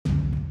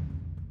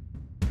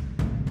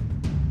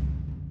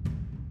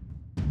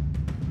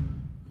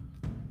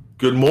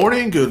Good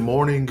morning, good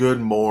morning,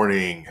 good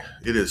morning.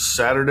 It is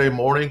Saturday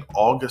morning,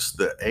 August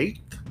the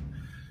 8th.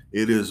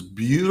 It is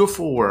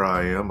beautiful where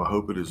I am. I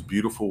hope it is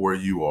beautiful where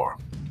you are.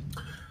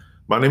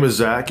 My name is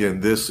Zach,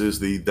 and this is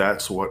the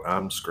That's What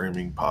I'm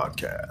Screaming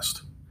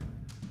podcast.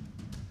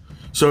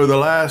 So the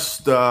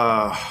last,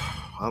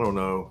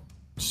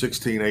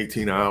 16,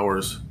 18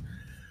 hours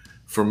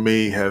for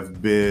me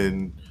have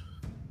been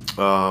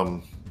a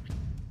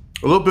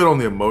little bit on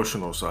the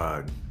emotional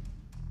side.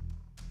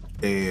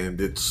 And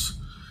it's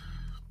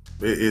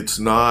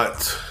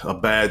not a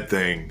bad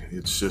thing.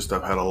 It's just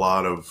I've had a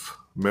lot of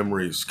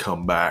memories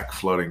come back,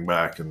 flooding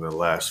back in the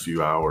last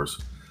few hours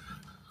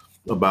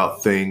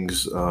about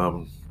things.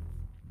 I'm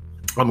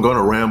going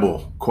to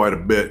ramble quite a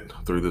bit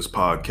through this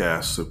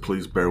podcast, so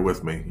please bear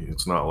with me.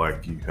 It's not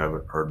like you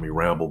haven't heard me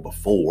ramble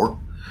before.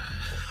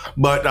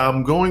 But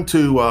I'm going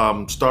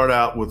to start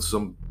out with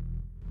some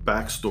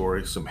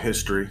backstory, some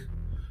history,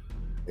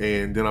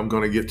 and then I'm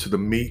going to get to the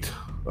meat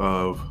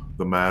of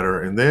the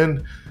matter. And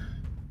then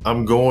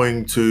I'm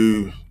going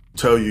to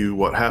tell you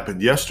what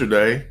happened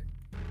yesterday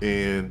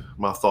and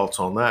my thoughts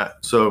on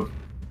that. So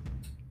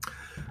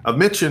I've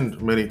mentioned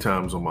many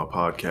times on my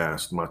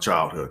podcast my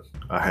childhood.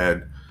 I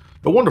had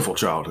a wonderful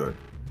childhood.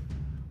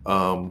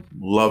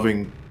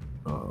 Loving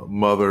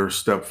mother,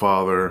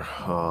 stepfather,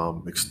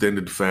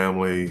 extended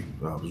family.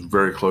 I was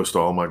very close to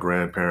all my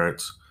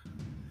grandparents.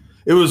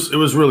 It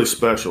was really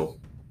special.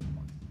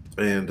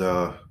 And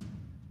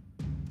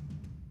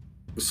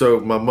so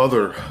my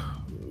mother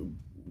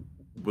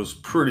was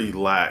pretty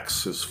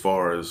lax as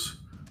far as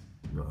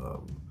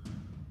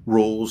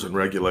rules and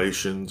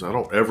regulations. I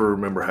don't ever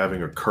remember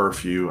having a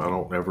curfew. I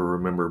don't ever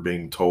remember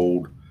being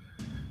told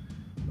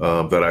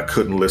that I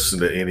couldn't listen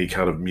to any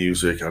kind of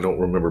music. I don't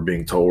remember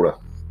being told I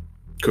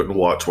couldn't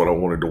watch what I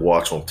wanted to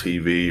watch on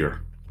TV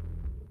or,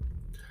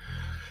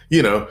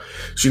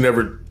 she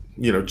never,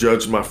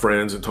 judged my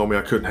friends and told me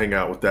I couldn't hang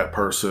out with that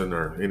person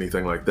or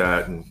anything like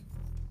that. And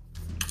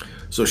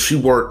so she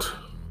worked,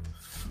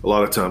 a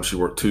lot of times she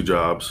worked two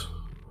jobs.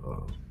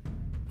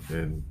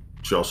 And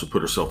she also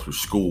put herself through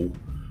school.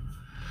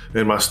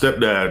 And my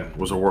stepdad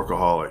was a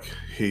workaholic.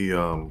 He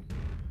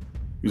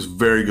was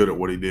very good at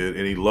what he did,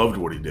 and he loved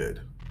what he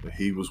did.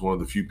 He was one of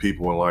the few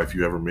people in life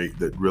you ever meet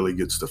that really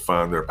gets to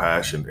find their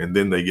passion, and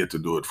then they get to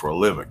do it for a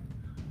living.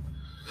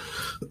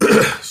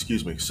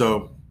 Excuse me.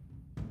 So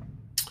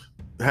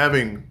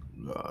having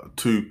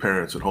two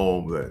parents at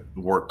home that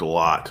worked a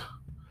lot,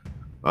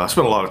 I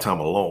spent a lot of time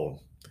alone,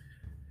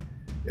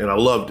 and I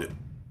loved it.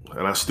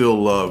 And I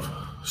still love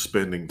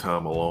spending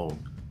time alone.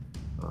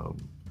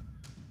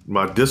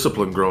 My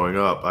discipline growing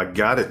up, I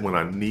got it when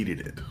I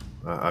needed it.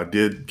 I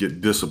did get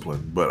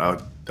disciplined, but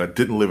I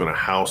didn't live in a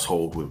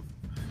household with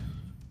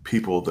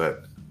people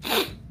that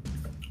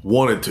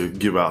wanted to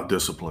give out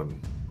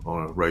discipline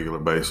on a regular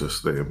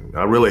basis.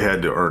 I really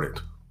had to earn it,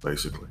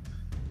 basically.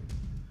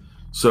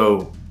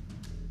 So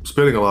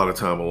spending a lot of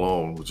time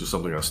alone, which is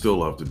something I still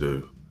love to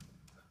do,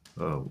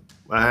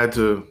 I had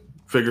to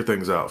figure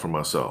things out for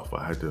myself.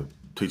 I had to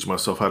teach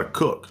myself how to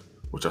cook,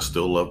 which I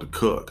still love to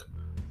cook.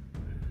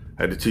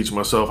 I had to teach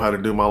myself how to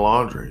do my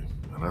laundry,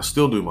 and I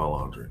still do my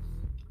laundry.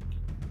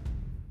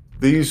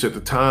 These, at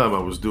the time, I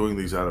was doing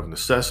these out of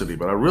necessity,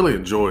 but I really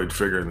enjoyed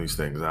figuring these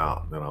things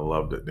out, and I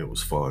loved it, and it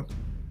was fun.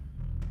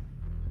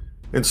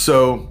 And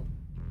so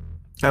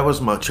that was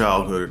my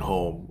childhood at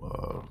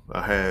home.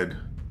 I had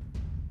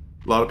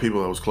a lot of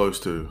people I was close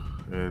to,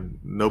 and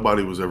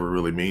nobody was ever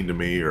really mean to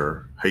me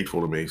or hateful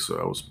to me,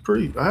 so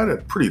I had a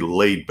pretty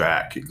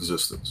laid-back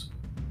existence.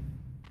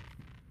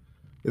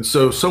 And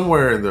so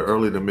somewhere in the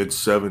early to mid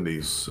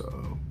 70s,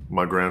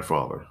 my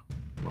grandfather,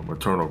 my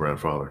maternal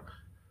grandfather,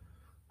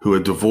 who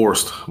had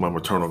divorced my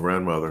maternal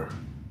grandmother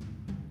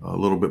a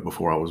little bit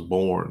before I was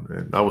born,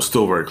 and I was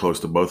still very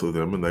close to both of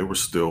them, and they were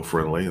still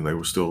friendly and they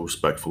were still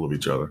respectful of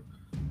each other.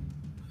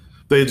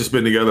 They had just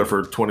been together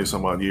for 20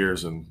 some odd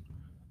years and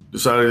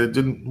decided it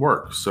didn't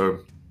work. So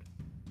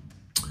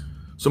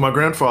my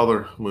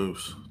grandfather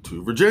moves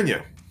to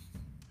Virginia.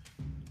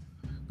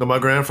 Now, my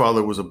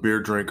grandfather was a beer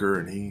drinker,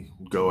 and he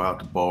would go out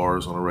to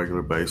bars on a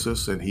regular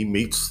basis, and he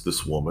meets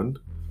this woman,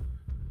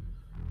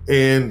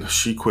 and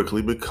she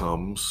quickly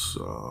becomes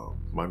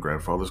my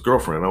grandfather's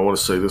girlfriend. I want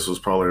to say this was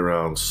probably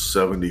around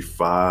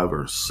 75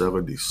 or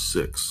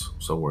 76,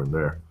 somewhere in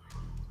there.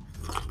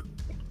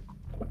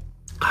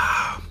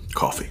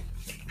 Coffee.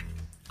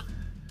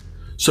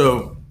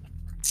 So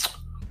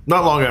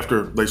not long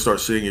after they start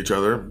seeing each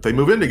other, they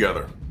move in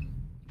together,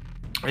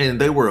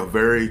 and they were a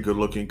very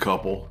good-looking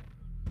couple.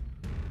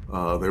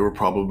 They were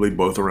probably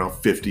both around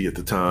 50 at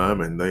the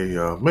time, and they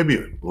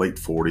maybe late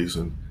 40s,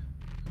 and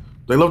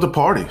they loved to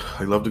party.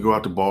 They loved to go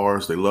out to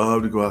bars. They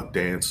loved to go out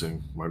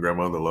dancing. My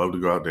grandmother loved to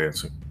go out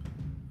dancing.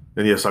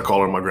 And yes, I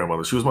call her my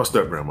grandmother. She was my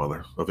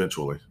step-grandmother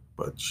eventually,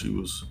 but she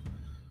was,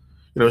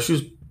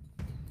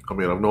 I've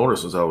known her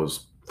since I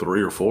was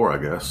 3 or 4,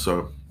 I guess.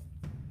 So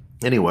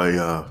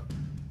anyway,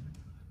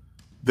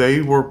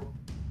 they were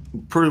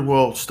pretty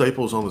well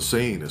staples on the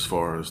scene as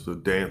far as the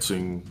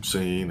dancing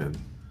scene, and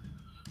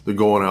the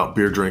going out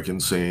beer drinking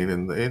scene,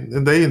 and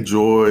they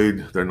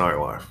enjoyed their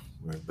nightlife.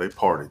 They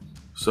partied.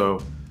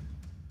 So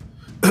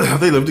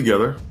they lived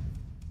together,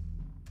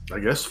 I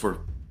guess, for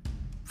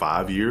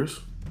 5 years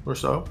or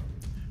so.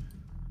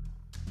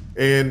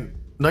 In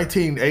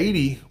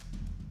 1980,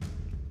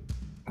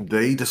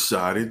 they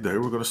decided they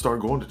were going to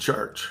start going to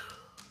church.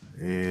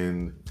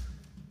 And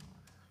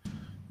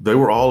they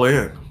were all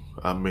in.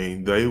 I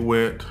mean, they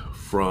went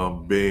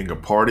from being a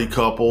party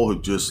couple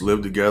who just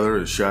lived together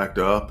and shacked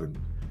up and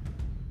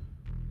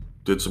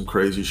did some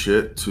crazy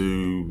shit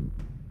to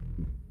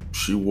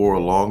she wore a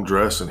long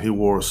dress and he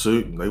wore a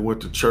suit, and they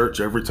went to church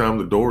every time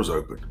the doors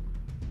opened.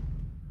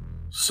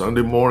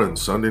 Sunday morning,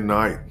 Sunday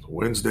night,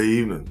 Wednesday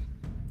evening,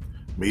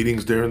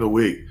 meetings during the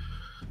week.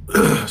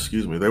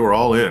 Excuse me, they were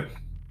all in.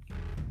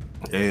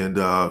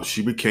 And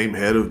she became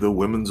head of the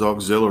women's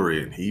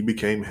auxiliary, and he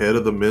became head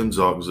of the men's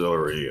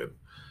auxiliary. And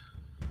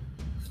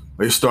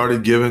they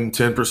started giving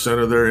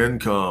 10% of their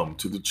income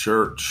to the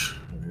church.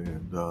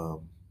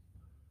 And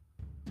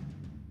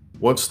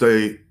once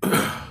they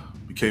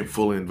became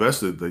fully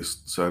invested, they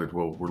decided,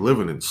 well, we're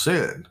living in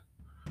sin.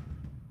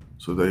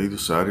 So they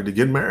decided to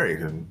get married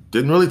and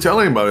didn't really tell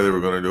anybody they were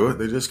going to do it.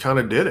 They just kind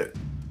of did it.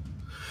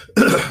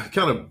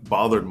 Kind of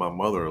bothered my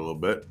mother a little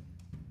bit,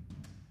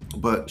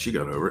 but she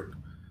got over it.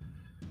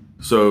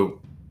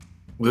 So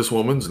this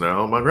woman's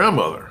now my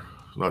grandmother,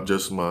 not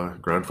just my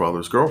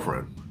grandfather's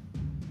girlfriend.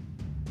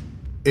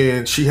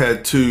 And she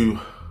had two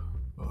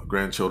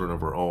grandchildren of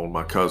her own,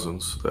 my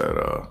cousins, that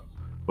I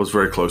was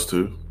very close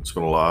to.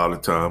 Spent a lot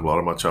of time, a lot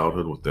of my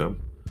childhood with them.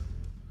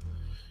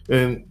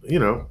 And,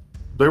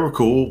 they were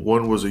cool.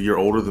 One was a year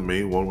older than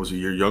me, one was a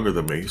year younger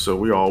than me. So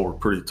we all were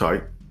pretty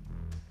tight.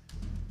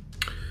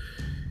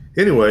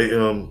 Anyway,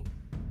 in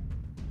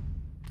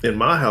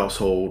my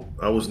household,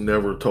 I was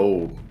never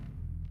told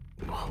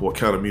what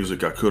kind of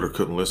music I could or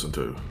couldn't listen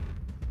to.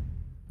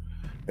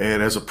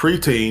 And as a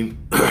preteen,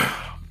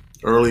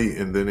 early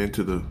and then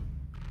into the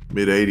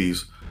mid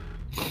 80s,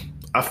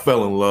 I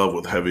fell in love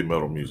with heavy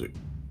metal music.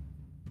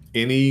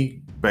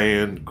 Any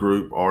band,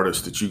 group,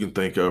 artist that you can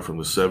think of from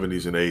the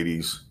 70s and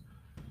 80s,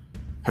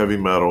 heavy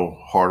metal,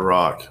 hard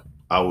rock,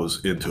 I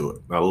was into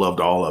it. I loved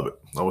all of it.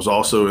 I was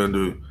also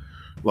into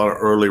a lot of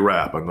early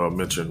rap. I know I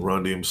mentioned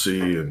Run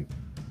DMC and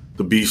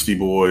the Beastie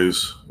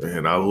Boys,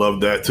 and I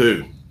loved that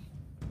too.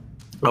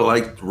 I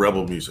liked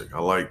rebel music. I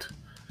liked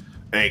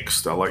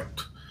angst. I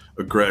liked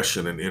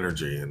aggression and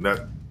energy, and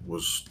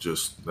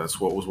that's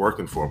what was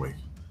working for me.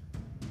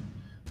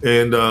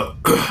 And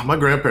my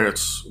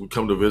grandparents would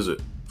come to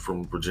visit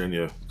from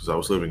Virginia because I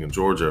was living in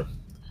Georgia.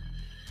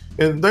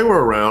 And they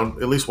were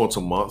around at least once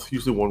a month,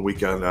 usually one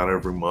weekend out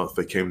every month.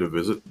 They came to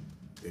visit.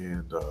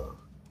 And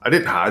I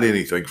didn't hide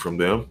anything from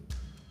them.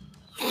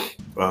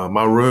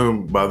 My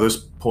room by this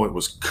point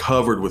was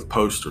covered with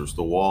posters,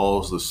 the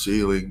walls, the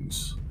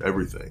ceilings,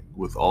 everything,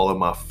 with all of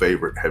my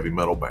favorite heavy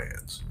metal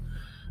bands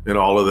and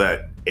all of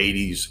that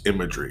 80s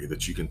imagery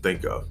that you can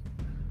think of.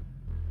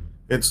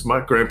 And my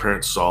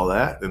grandparents saw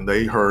that, and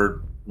they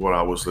heard what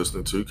I was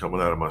listening to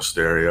coming out of my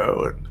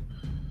stereo. And,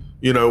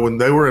 when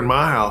they were in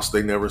my house,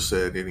 they never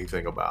said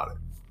anything about it.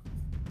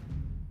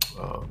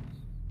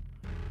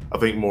 I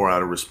think more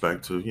out of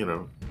respect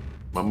to,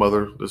 my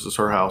mother, this is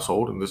her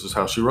household, and this is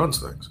how she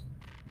runs things.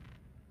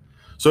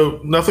 So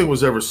nothing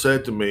was ever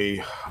said to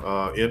me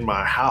in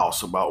my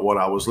house about what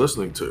I was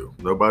listening to.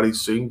 Nobody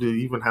seemed to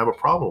even have a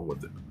problem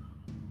with it.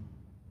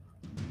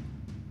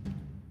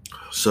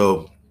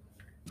 So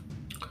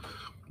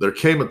there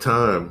came a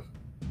time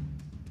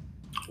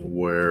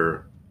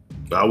where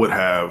I would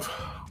have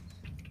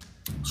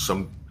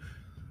some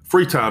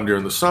free time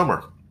during the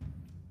summer.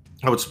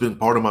 I would spend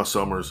part of my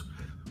summers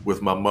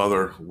with my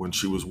mother when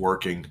she was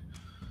working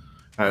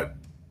at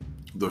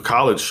the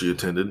college she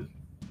attended.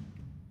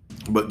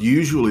 But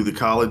usually the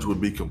college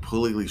would be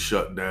completely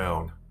shut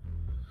down,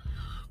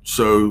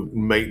 so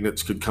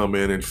maintenance could come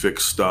in and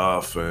fix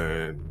stuff,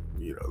 and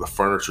the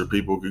furniture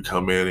people could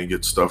come in and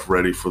get stuff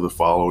ready for the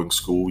following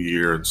school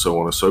year, and so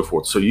on and so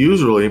forth. So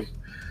usually,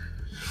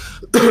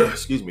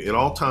 excuse me, it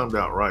all timed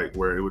out right,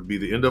 where it would be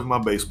the end of my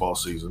baseball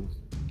season.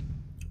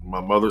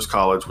 My mother's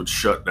college would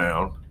shut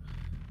down,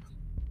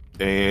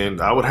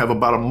 and I would have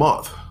about a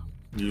month,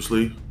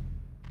 usually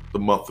the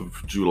month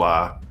of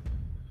July.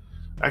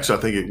 Actually,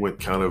 I think it went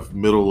kind of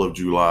middle of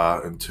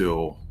July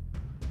until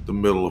the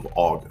middle of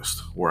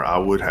August, where I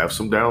would have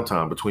some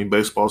downtime between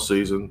baseball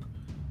season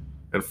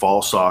and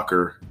fall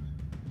soccer.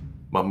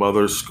 My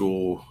mother's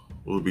school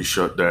would be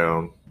shut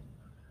down.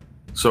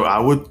 So I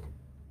would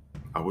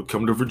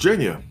come to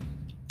Virginia,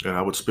 and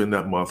I would spend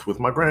that month with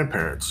my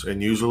grandparents.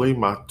 And usually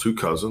my two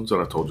cousins that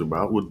I told you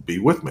about would be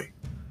with me.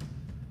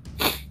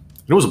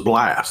 It was a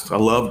blast. I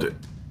loved it.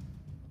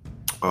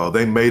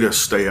 They made us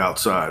stay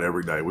outside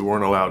every day. We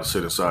weren't allowed to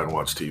sit inside and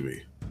watch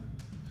TV.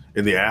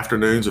 In the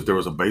afternoons, if there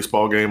was a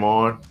baseball game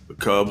on, the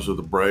Cubs or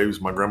the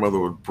Braves, my grandmother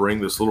would bring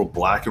this little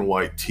black and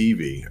white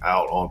TV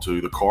out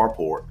onto the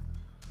carport.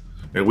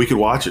 And we could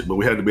watch it, but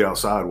we had to be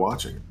outside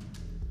watching it.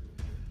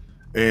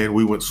 And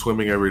we went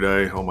swimming every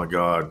day. Oh my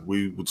God,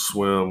 we would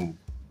swim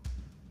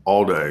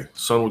all day.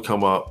 Sun would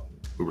come up,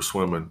 we were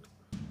swimming,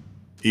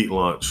 eat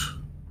lunch,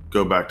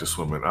 go back to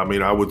swimming. I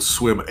mean, I would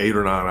swim 8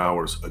 or 9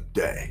 hours a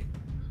day.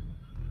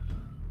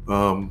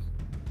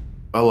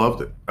 I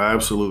loved it. I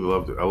absolutely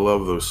loved it. I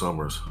love those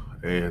summers.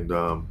 And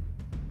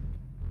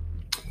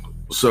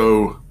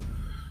so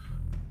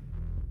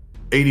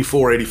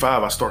 84,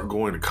 85, I start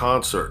going to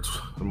concerts,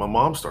 and my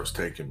mom starts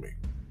taking me.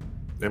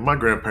 And my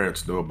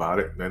grandparents knew about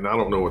it, and I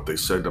don't know what they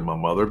said to my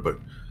mother, but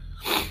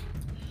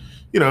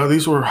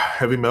these were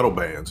heavy metal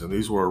bands, and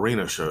these were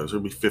arena shows.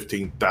 There'd be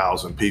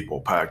 15,000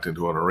 people packed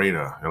into an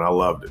arena, and I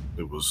loved it.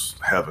 It was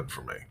heaven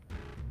for me.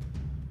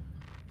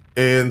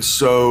 And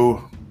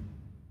so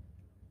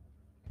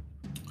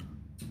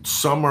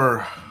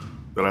summer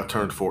that I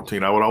turned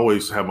 14, I would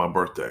always have my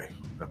birthday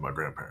at my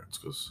grandparents,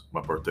 because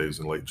my birthday is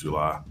in late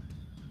July.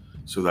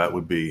 So that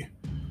would be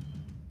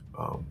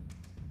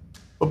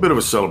a bit of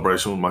a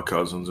celebration with my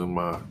cousins and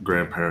my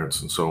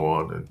grandparents and so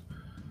on. And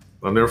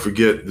I'll never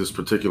forget this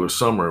particular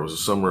summer. It was the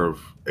summer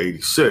of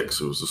 86.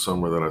 It was the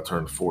summer that I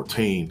turned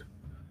 14.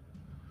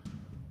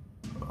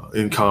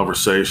 In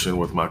conversation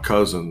with my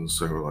cousins,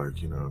 they were like,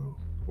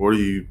 what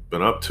have you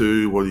been up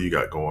to? What do you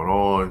got going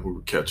on? We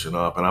were catching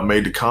up. And I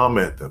made the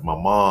comment that my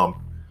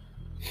mom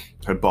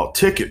had bought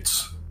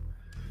tickets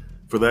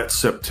for that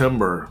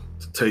September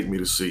to take me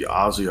to see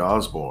Ozzy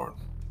Osbourne.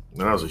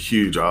 And I was a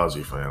huge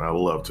Ozzy fan. I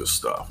loved his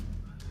stuff.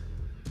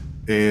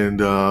 And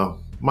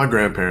my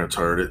grandparents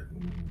heard it.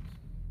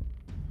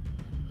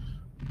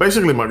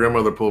 Basically, my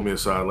grandmother pulled me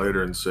aside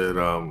later and said,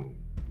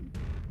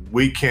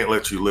 we can't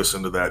let you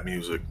listen to that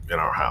music in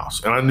our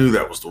house. And I knew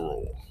that was the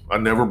rule. I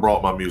never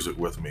brought my music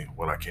with me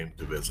when I came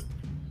to visit,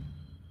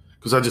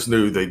 because I just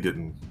knew they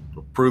didn't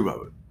approve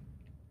of it.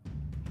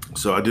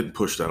 So I didn't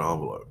push that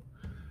envelope.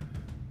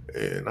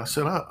 And I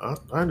said, I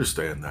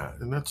understand that,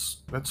 and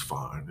that's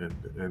fine.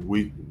 And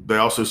they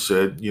also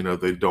said,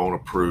 they don't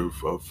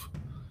approve of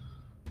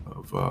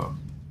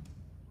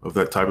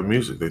that type of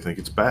music. They think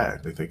it's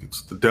bad. They think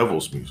it's the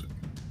devil's music.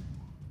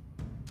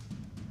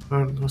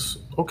 And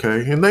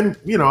okay. And then,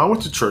 I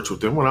went to church with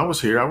them when I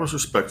was here. I was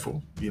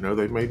respectful. They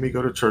made me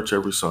go to church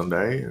every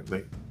Sunday, and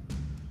they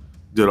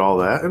did all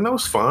that, and that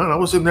was fine. I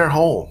was in their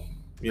home.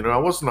 I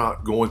was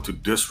not going to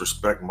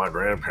disrespect my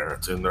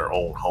grandparents in their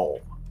own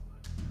home.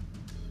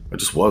 I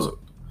just wasn't.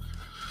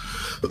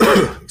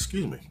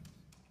 Excuse me.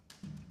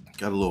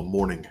 Got a little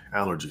morning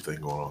allergy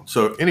thing going on.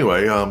 So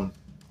anyway,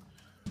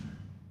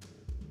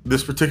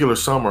 this particular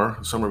summer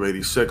of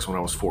 86, when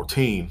I was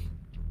 14,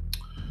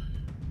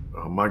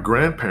 my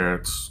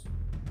grandparents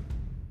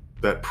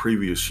that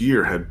previous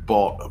year had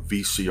bought a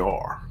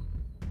VCR,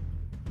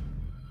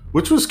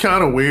 which was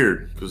kind of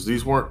weird, because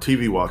these weren't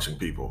TV watching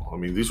people. I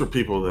mean, these were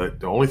people that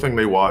the only thing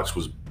they watched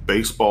was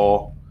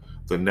baseball,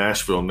 the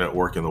Nashville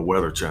Network, and the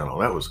Weather Channel.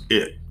 That was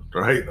it,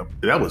 right?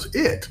 That was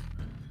it.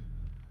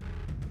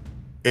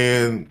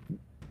 And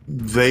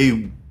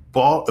they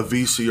bought a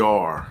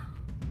VCR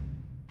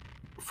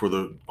for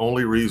the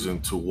only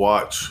reason to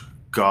watch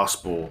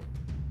gospel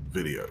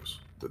videos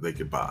that they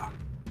could buy.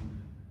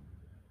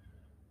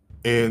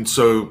 And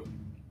so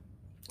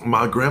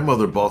my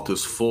grandmother bought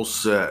this full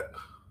set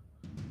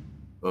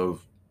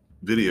of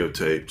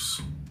videotapes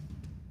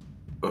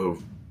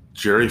of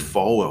Jerry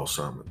Falwell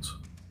sermons.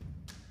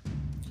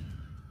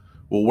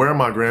 Well, where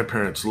my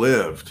grandparents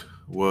lived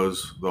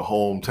was the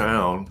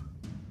hometown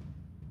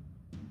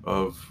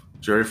of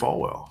Jerry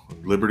Falwell,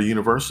 Liberty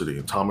University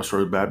and Thomas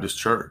Road Baptist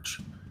Church,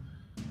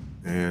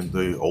 and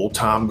the Old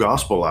Time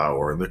Gospel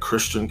Hour and the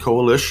Christian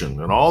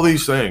Coalition and all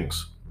these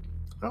things.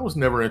 I was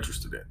never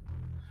interested in.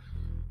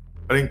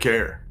 I didn't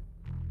care.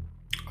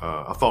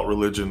 I thought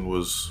religion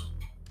was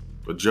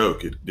a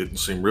joke. It didn't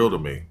seem real to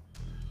me.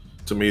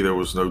 To me, there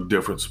was no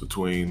difference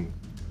between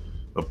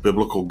a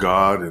biblical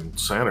God and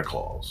Santa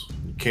Claus.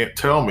 You can't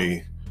tell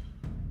me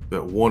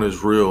that one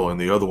is real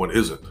and the other one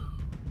isn't.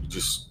 It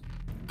just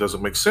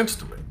doesn't make sense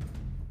to me.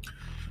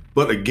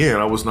 But again,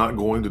 I was not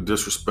going to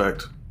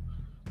disrespect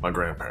my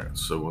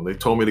grandparents. So when they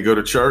told me to go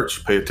to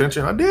church, pay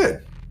attention, I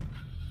did.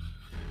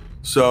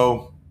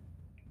 So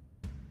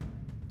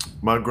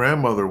my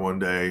grandmother one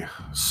day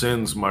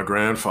sends my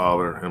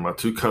grandfather and my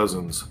two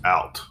cousins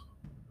out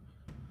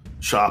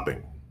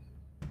shopping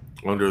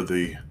under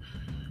the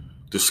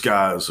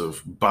disguise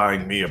of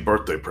buying me a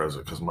birthday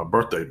present, because my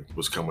birthday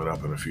was coming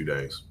up in a few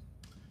days.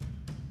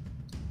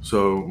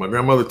 So my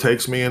grandmother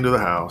takes me into the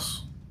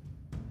house,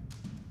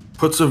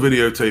 puts a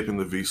videotape in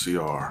the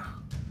VCR,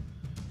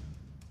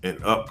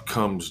 and up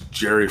comes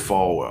Jerry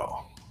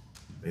Falwell.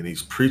 And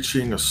he's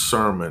preaching a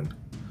sermon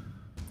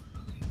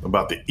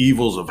about the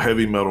evils of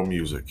heavy metal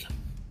music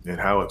and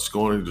how it's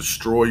going to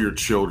destroy your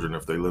children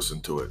if they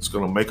listen to it. It's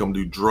going to make them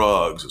do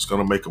drugs. It's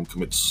going to make them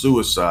commit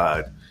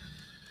suicide.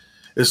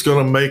 It's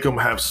going to make them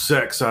have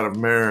sex out of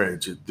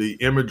marriage. The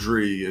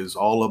imagery is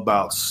all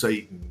about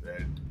Satan.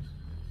 And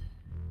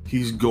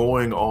he's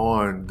going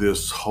on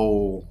this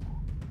whole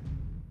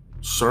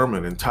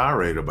sermon and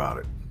tirade about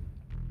it.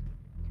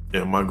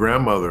 And my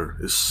grandmother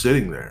is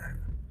sitting there,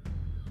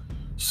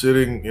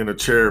 sitting in a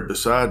chair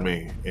beside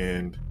me,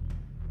 and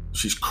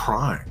she's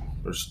crying.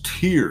 There's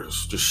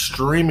tears just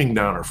streaming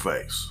down her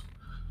face.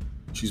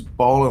 She's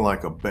bawling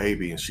like a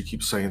baby, and she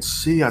keeps saying,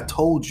 "See, I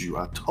told you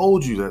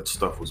that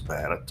stuff was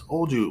bad. I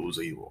told you it was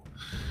evil."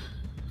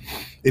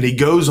 And he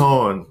goes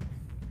on,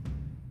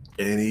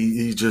 and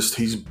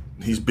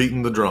he's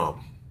beating the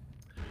drum.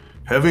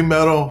 Heavy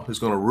metal is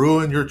going to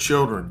ruin your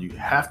children. You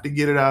have to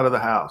get it out of the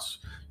house.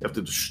 You have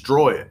to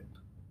destroy it.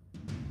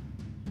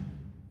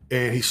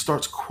 And he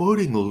starts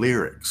quoting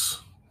lyrics.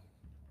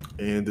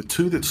 And the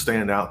two that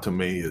stand out to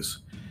me is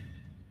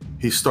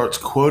he starts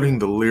quoting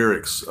the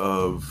lyrics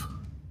of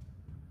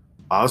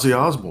Ozzy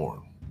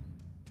Osbourne,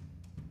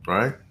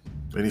 right?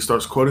 And he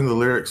starts quoting the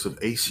lyrics of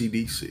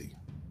AC/DC.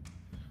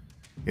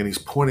 And he's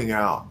pointing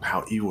out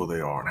how evil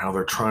they are and how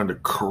they're trying to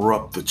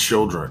corrupt the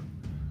children,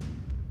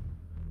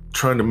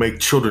 trying to make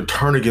children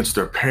turn against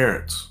their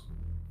parents.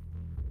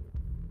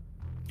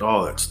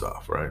 All that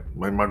stuff, right?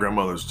 My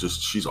grandmother's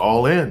she's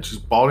all in. She's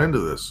bought into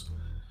this.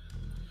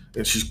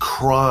 And she's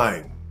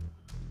crying.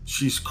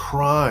 She's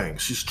crying.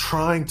 She's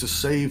trying to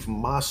save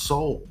my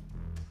soul.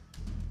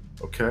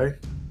 Okay?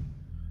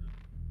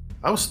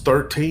 I was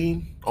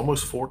 13,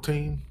 almost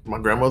 14. My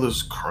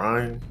grandmother's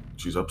crying.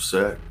 She's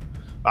upset.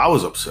 I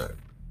was upset.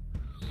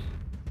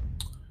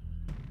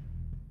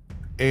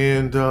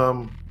 And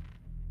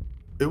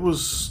it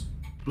was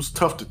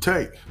tough to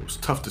take. It was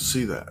tough to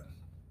see that.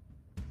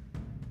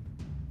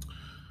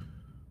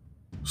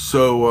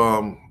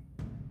 So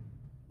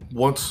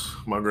once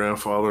my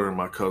grandfather and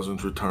my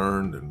cousins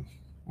returned, and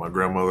my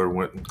grandmother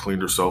went and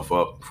cleaned herself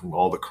up from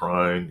all the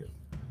crying,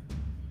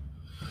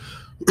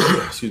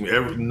 excuse me,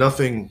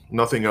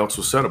 nothing else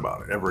was said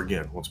about it ever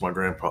again. Once my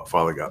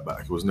grandfather got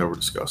back, it was never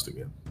discussed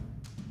again.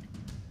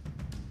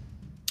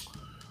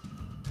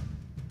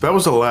 That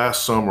was the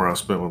last summer I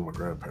spent with my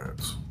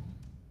grandparents.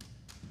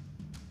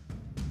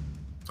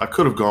 I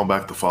could have gone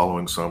back the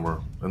following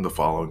summer and the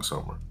following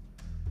summer,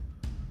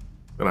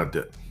 and I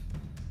didn't.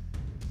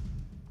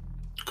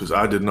 Because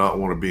I did not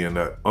want to be in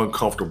that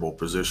uncomfortable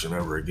position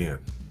ever again.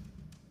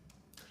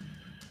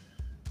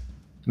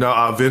 Now,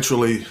 I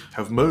eventually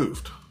have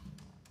moved.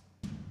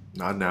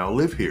 I now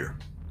live here.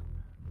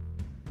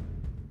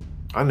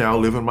 I now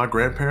live in my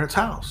grandparents'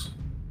 house.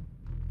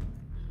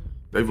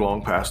 They've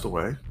long passed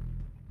away,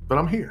 but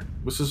I'm here.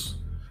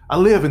 I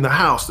live in the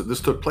house that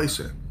this took place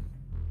in.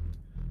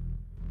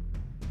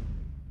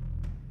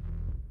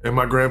 And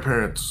my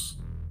grandparents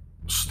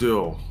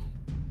still,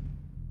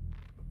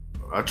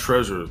 I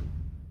treasure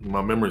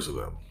my memories of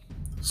them.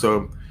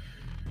 So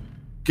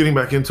getting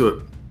back into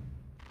it,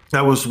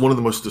 that was one of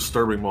the most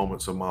disturbing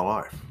moments of my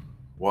life,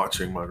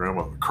 watching my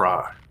grandmother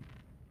cry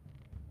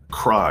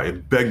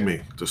and beg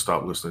me to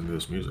stop listening to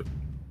this music.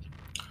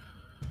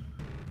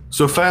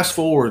 So fast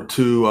forward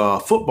to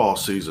football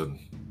season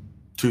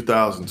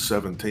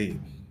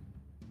 2017.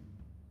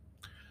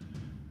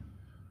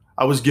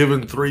 I was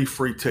given 3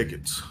 free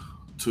tickets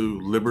to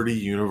Liberty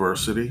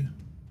University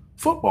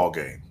football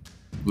game.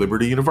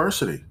 Liberty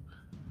University,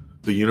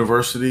 the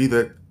university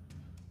that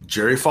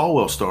Jerry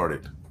Falwell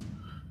started,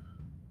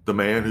 the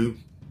man who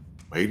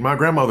made my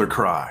grandmother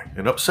cry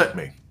and upset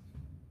me.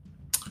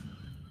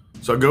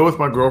 So I go with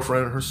my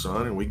girlfriend and her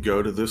son, and we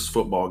go to this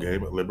football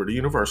game at Liberty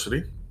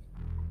University,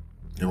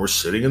 and we're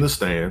sitting in the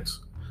stands,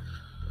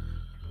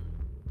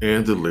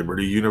 and the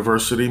Liberty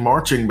University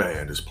marching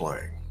band is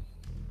playing.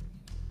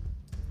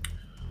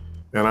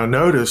 And I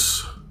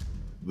notice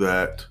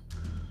that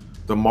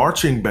the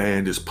marching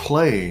band is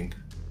playing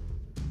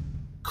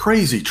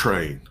Crazy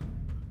Train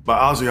by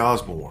Ozzy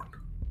Osbourne.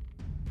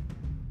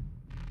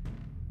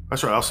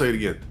 That's right, I'll say it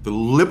again. The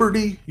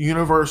Liberty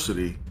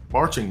University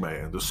marching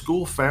band, the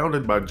school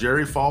founded by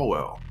Jerry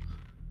Falwell,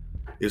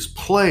 is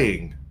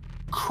playing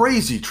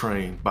Crazy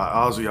Train by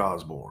Ozzy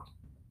Osbourne.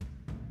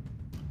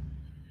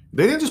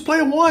 They didn't just play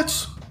it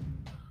once.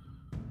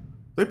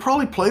 They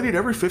probably played it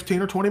every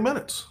 15 or 20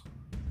 minutes.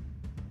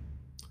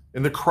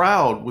 And the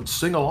crowd would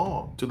sing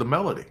along to the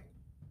melody.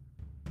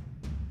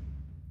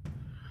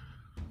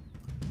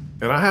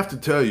 And I have to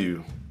tell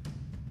you,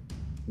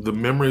 the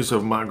memories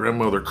of my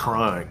grandmother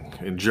crying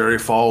and Jerry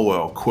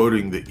Falwell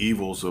quoting the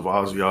evils of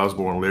Ozzy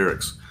Osbourne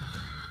lyrics,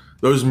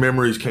 those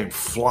memories came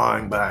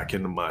flying back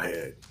into my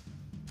head.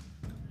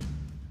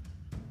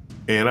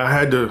 And I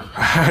had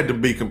to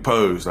be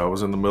composed. I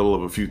was in the middle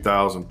of a few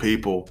thousand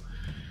people,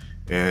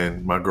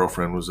 and my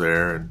girlfriend was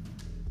there, and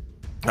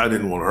I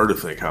didn't want her to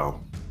think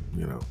how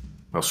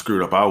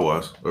screwed up I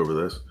was over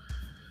this.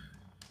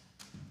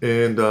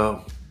 And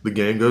the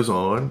game goes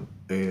on,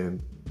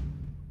 and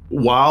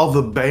while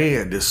the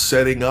band is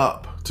setting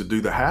up to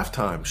do the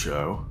halftime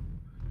show,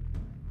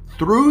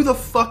 through the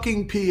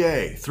fucking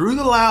PA, through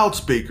the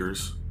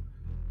loudspeakers,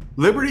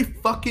 Liberty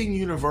fucking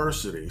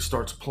University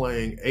starts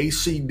playing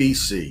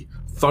AC/DC,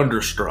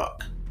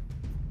 Thunderstruck.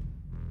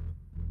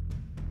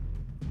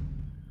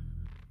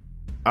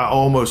 I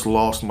almost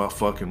lost my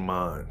fucking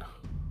mind.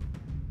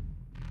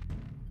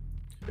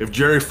 If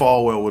Jerry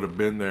Falwell would have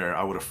been there,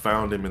 I would have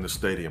found him in the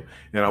stadium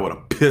and I would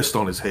have pissed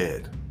on his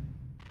head.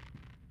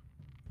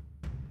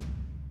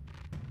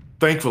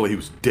 Thankfully, he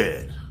was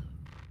dead.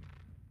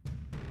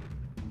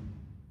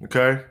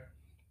 Okay?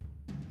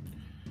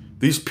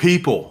 These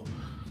people,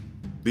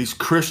 these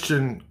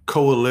Christian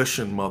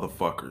coalition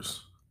motherfuckers,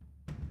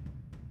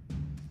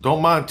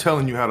 don't mind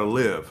telling you how to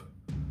live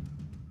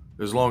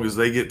as long as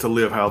they get to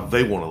live how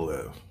they want to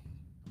live.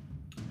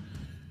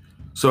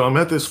 So I'm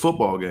at this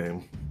football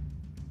game,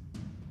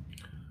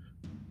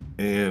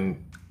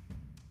 and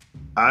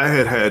I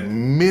had had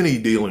many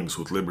dealings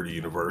with Liberty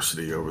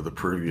University over the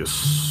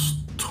previous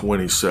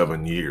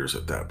 27 years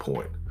at that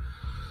point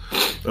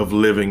of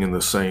living in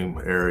the same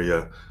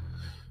area.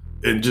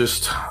 And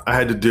just, I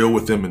had to deal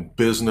with them in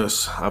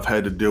business. I've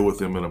had to deal with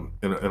them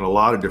in a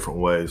lot of different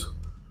ways.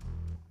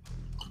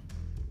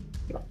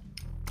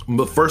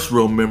 The first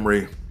real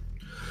memory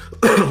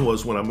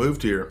was when I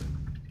moved here.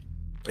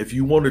 If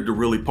you wanted to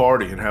really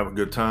party and have a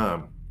good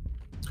time,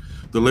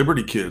 the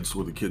Liberty kids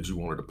were the kids you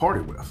wanted to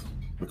party with,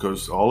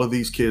 because all of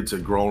these kids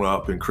had grown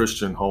up in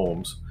Christian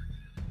homes,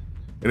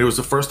 and it was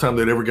the first time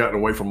they'd ever gotten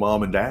away from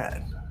mom and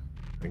dad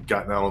and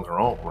gotten out on their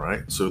own,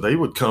 right? So they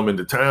would come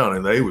into town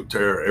and they would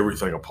tear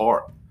everything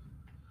apart.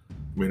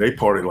 I mean, they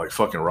partied like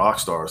fucking rock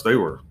stars. They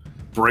were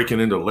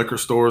breaking into liquor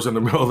stores in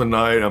the middle of the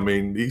night. I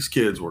mean, these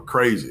kids were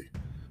crazy,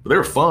 but they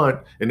were fun,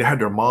 and they had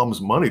their mom's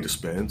money to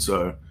spend.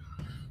 So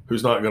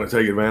who's not going to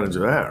take advantage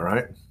of that,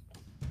 right?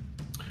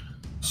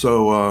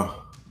 So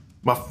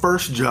my very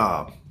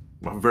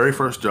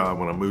first job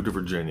when I moved to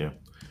Virginia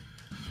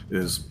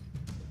is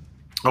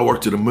I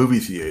worked at a movie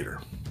theater,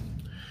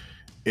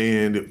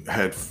 and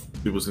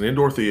it was an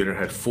indoor theater. It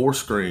had 4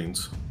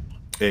 screens,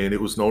 and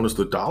it was known as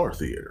the Dollar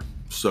Theater.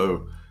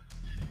 So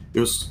it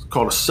was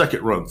called a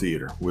second run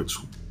theater, which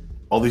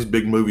all these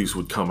big movies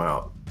would come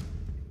out,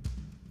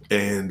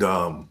 and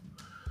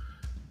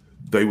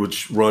they would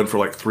run for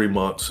like 3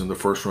 months in the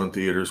first run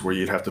theaters where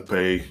you'd have to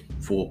pay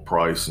full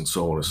price and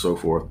so on and so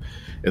forth.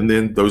 And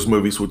then those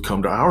movies would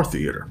come to our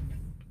theater.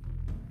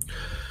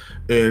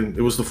 And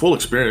it was the full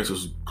experience. It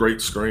was a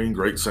great screen,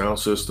 great sound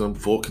system,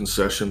 full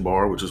concession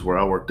bar, which is where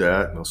I worked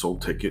at. And I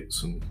sold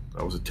tickets, and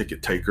I was a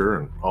ticket taker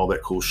and all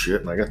that cool shit.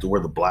 And I got to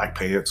wear the black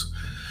pants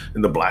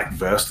and the black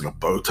vest and a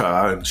bow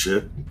tie and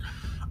shit.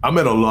 I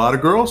met a lot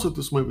of girls at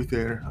this movie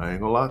theater. I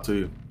ain't gonna lie to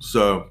you.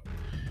 So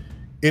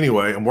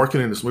anyway, I'm working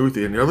in this movie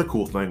theater. And the other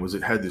cool thing was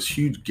it had this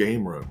huge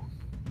game room.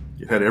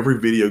 It had every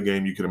video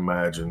game you could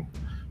imagine,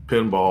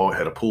 pinball, it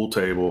had a pool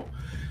table.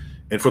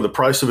 And for the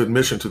price of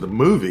admission to the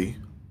movie,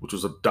 which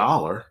was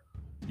 $1,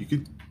 you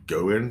could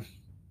go in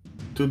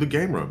to the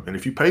game room. And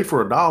if you paid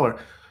for $1,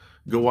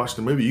 go watch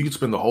the movie, you could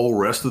spend the whole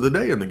rest of the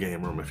day in the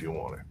game room if you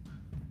wanted.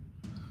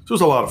 So it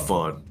was a lot of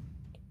fun.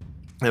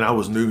 And I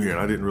was new here, and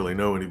I didn't really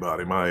know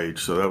anybody my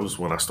age. So that was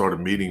when I started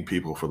meeting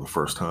people for the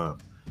first time.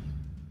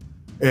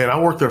 And I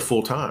worked there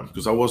full time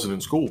because I wasn't in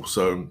school.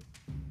 So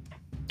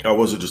I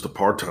wasn't just a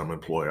part-time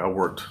employee. I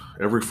worked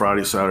every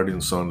Friday, Saturday,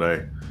 and Sunday,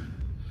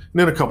 and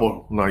then a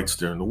couple nights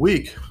during the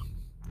week.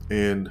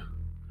 And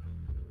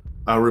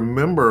I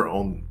remember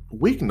on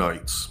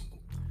weeknights,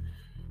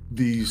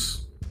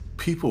 these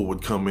people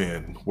would come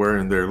in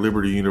wearing their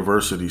Liberty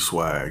University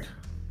swag.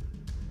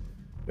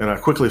 And I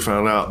quickly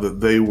found out that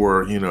they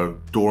were,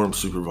 dorm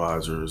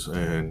supervisors,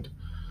 and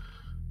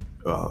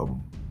I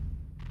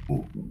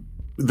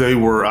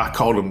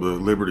called them the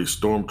Liberty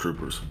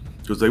Stormtroopers,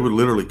 because they would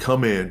literally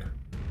come in,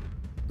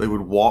 they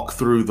would walk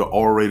through the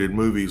R-rated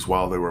movies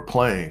while they were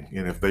playing,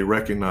 and if they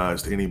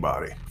recognized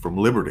anybody from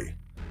Liberty,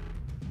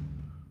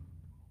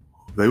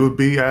 they would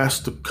be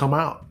asked to come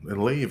out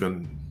and leave.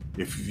 And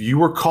if you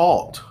were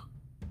caught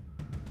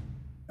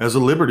as a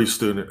Liberty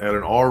student at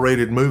an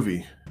R-rated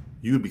movie,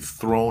 you would be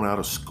thrown out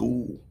of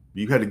school.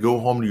 You had to go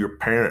home to your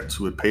parents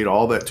who had paid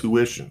all that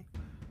tuition.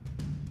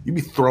 You'd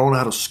be thrown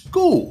out of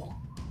school,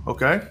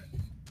 okay?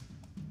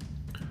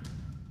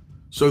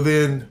 So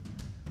then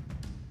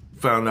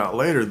found out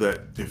later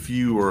that if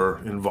you were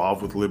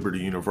involved with Liberty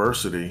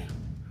University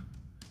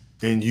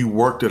and you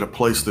worked at a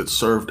place that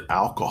served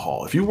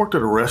alcohol, if you worked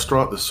at a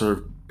restaurant that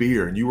served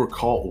beer and you were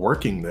caught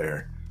working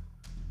there,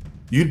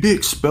 you'd be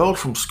expelled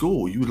from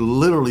school. You would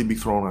literally be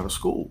thrown out of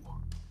school.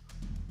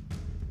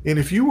 And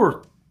if you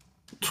were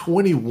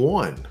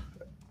 21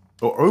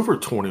 or over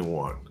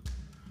 21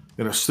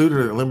 and a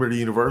student at Liberty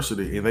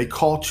University and they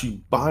caught you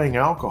buying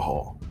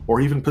alcohol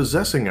or even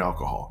possessing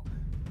alcohol,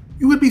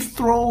 you would be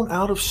thrown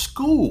out of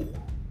school.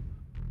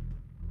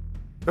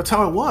 That's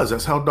how it was.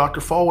 That's how Dr.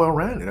 Falwell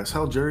ran it. That's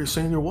how Jerry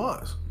Sr.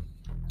 was.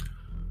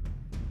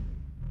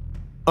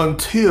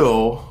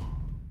 Until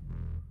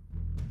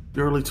the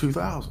early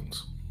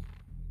 2000s.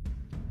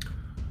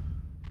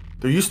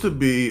 There used to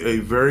be a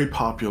very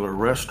popular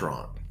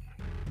restaurant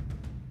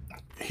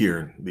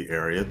here in the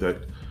area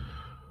that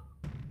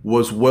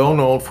was well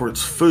known for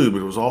its food,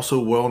 but it was also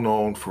well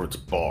known for its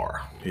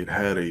bar. It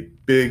had a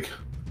big,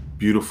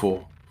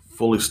 beautiful,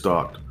 fully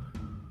stocked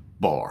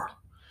bar.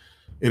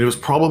 And it was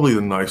probably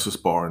the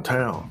nicest bar in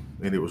town.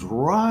 And it was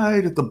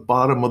right at the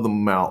bottom of the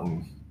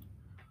mountain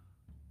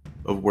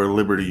of where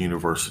Liberty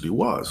University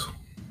was.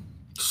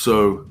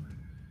 So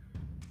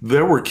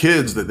there were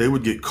kids that they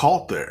would get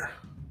caught there.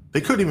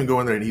 They couldn't even go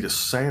in there and eat a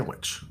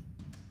sandwich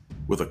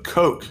with a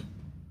Coke.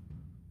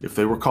 If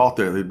they were caught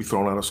there, they'd be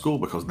thrown out of school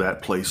because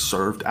that place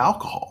served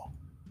alcohol.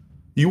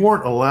 You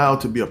weren't allowed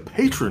to be a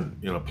patron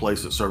in a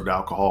place that served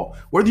alcohol,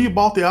 whether you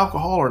bought the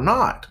alcohol or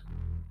not.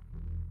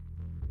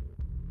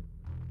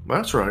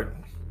 That's right.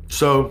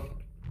 So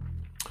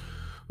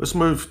let's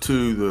move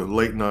to the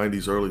late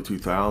 90s, early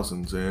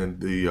 2000s, and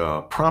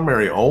the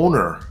primary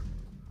owner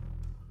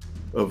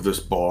of this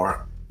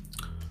bar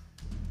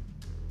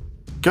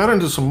got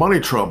into some money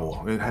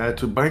trouble and had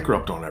to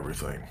bankrupt on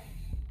everything.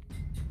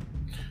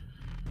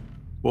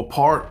 Well,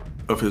 part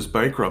of his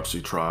bankruptcy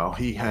trial,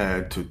 he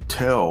had to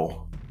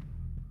tell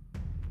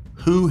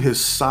who his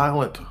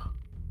silent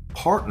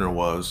partner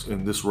was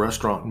in this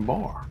restaurant and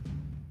bar.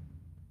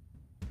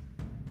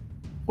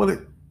 Well,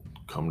 it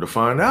come to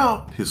find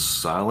out, his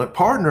silent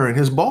partner in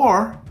his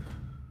bar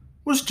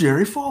was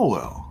Jerry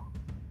Falwell.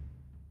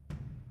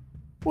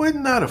 Well,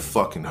 isn't that a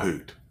fucking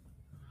hoot?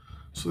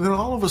 So then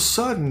all of a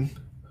sudden,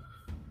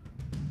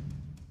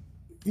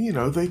 they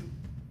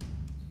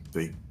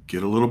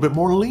get a little bit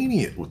more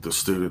lenient with the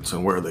students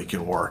and where they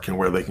can work and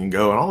where they can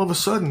go. And all of a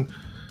sudden,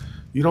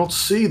 you don't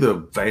see the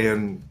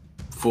van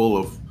full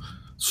of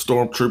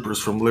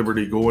stormtroopers from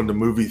Liberty going to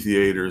movie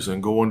theaters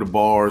and going to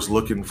bars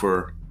looking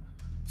for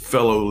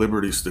fellow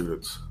Liberty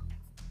students.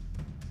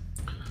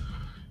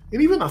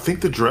 And even I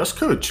think the dress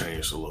code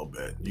changed a little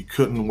bit. You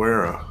couldn't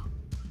wear a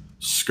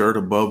skirt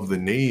above the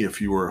knee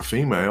if you were a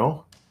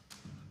female.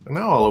 And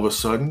now all of a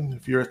sudden,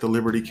 if you're at the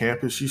Liberty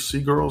campus, you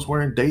see girls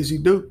wearing Daisy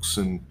Dukes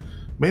and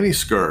mini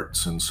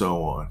skirts and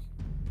so on.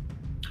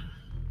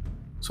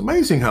 It's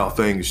amazing how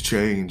things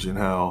change and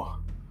how,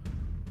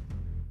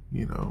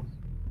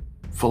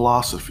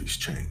 philosophies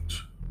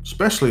change,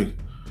 especially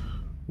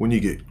when you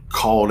get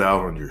called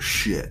out on your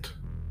shit.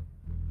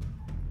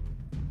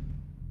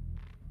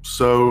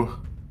 So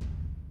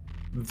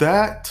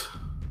that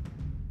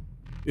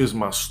is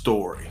my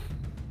story.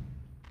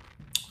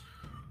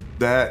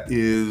 That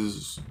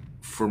is,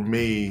 for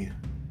me,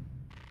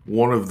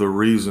 one of the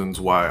reasons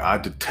why I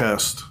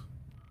detest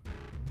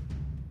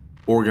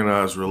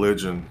organized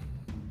religion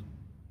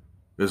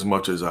as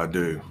much as I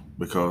do,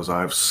 because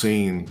I've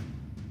seen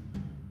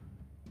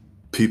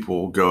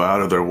people go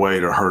out of their way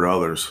to hurt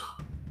others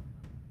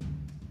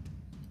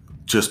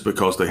just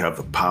because they have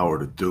the power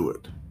to do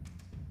it.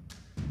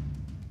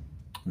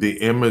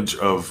 The image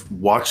of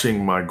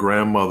watching my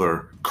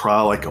grandmother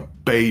cry like a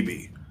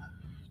baby,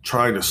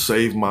 trying to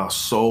save my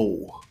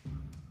soul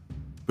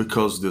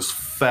because this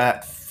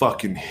fat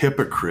fucking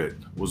hypocrite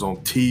was on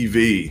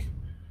TV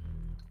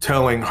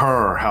telling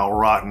her how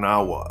rotten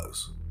I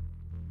was.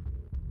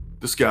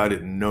 This guy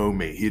didn't know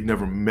me. He'd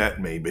never met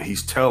me, but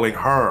he's telling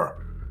her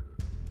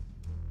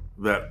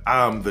that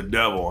I'm the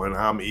devil and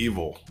I'm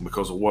evil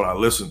because of what I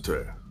listen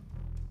to.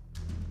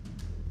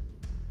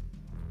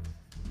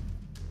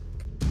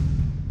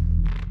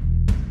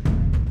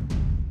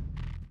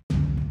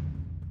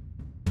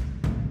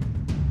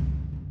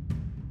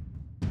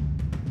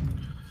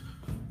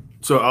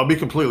 So I'll be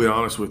completely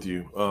honest with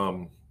you.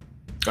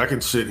 I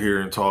can sit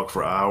here and talk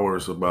for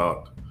hours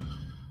about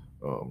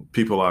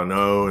people I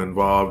know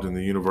involved in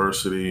the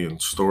university and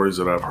stories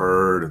that I've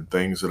heard and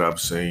things that I've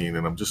seen,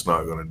 and I'm just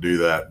not going to do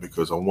that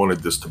because I wanted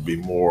this to be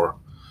more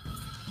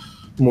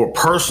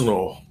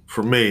personal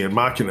for me and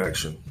my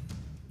connection.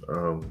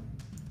 I'm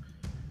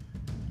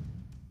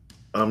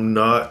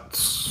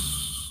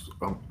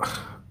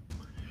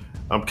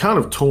kind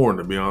of torn,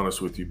 to be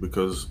honest with you,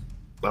 because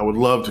I would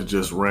love to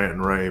just rant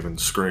and rave and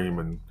scream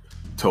and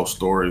tell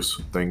stories,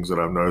 things that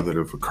I know that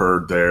have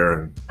occurred there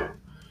and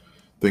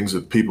things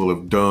that people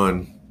have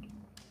done.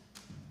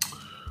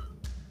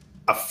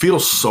 I feel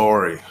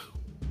sorry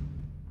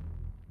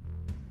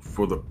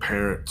for the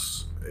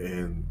parents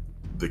and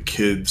the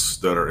kids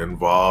that are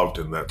involved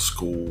in that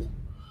school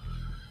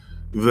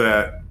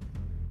that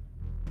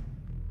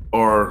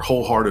are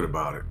wholehearted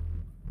about it.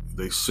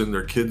 They send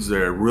their kids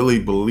there really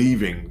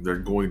believing they're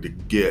going to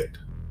get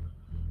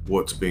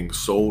what's being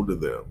sold to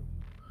them.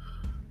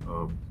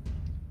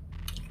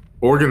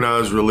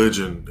 Organized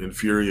religion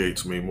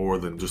infuriates me more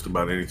than just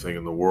about anything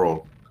in the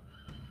world.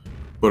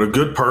 But a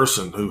good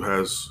person who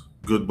has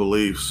good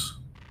beliefs,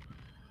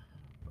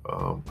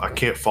 I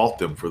can't fault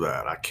them for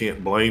that. I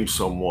can't blame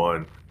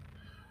someone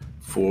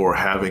for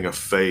having a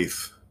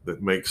faith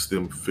that makes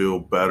them feel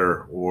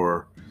better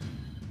or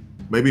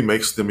maybe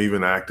makes them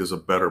even act as a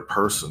better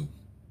person.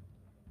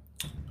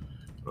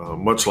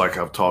 Much like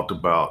I've talked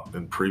about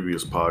in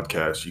previous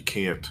podcasts, you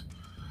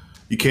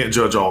can't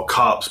judge all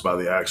cops by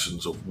the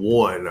actions of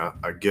one.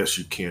 I guess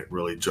you can't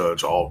really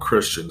judge all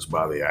Christians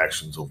by the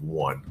actions of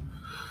one.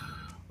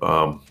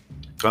 I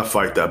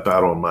fight that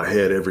battle in my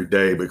head every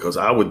day because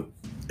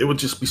it would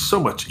just be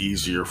so much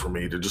easier for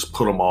me to just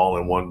put them all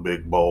in one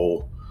big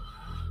bowl.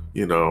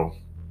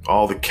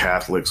 All the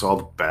Catholics, all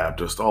the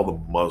Baptists, all the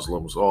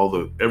Muslims,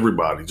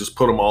 everybody, just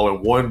put them all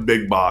in one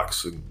big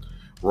box and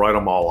write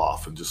them all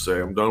off and just say,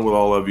 I'm done with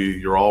all of you.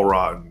 You're all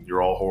rotten.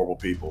 You're all horrible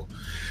people.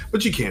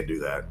 But you can't do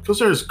that because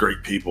there's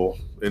great people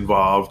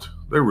involved.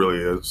 There really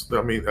is.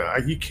 I mean,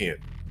 you can't.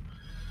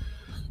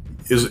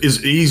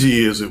 As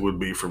easy as it would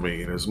be for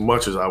me, and as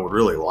much as I would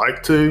really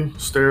like to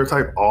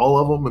stereotype all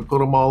of them and put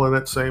them all in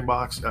that same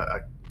box,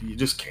 You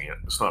just can't.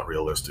 It's not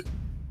realistic.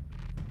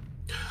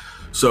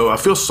 So I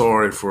feel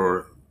sorry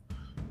for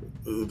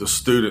the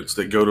students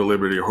that go to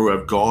Liberty or who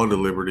have gone to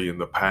Liberty in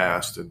the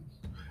past and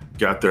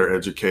got their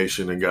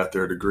education and got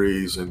their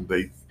degrees, and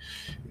they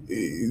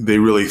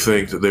really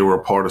think that they were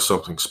a part of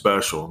something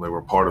special and they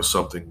were part of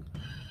something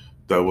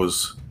that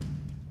was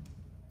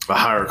a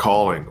higher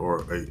calling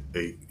or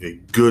a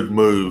good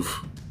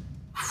move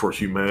for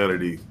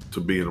humanity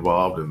to be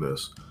involved in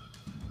this.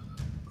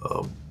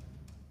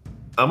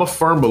 I'm a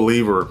firm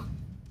believer,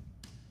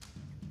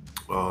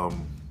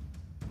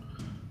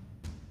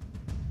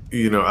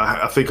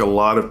 I think a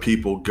lot of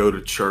people go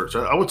to church.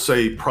 I would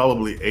say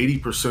probably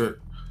 80%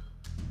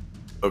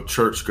 of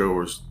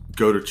churchgoers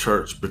go to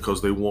church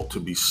because they want to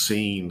be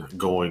seen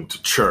going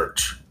to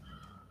church.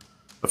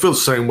 I feel the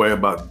same way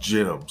about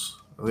gyms.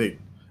 I think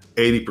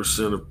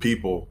 80% of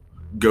people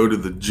go to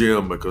the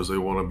gym because they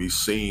want to be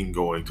seen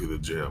going to the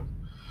gym.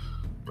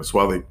 That's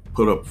why they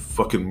put up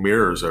fucking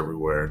mirrors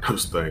everywhere and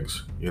those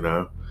things,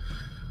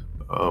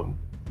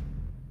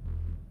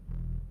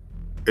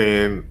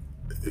 And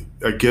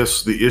I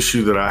guess the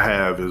issue that I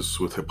have is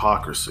with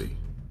hypocrisy.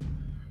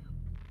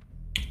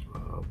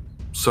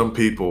 Some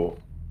people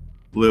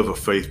live a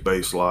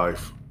faith-based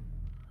life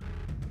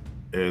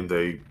and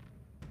they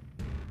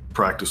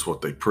practice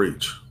what they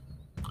preach.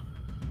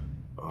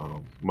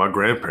 My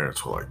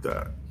grandparents were like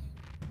that.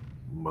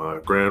 My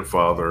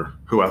grandfather,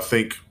 who I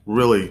think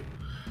really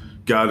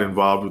got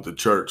involved with the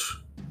church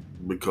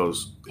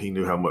because he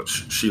knew how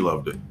much she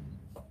loved it.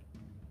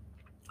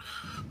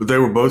 But they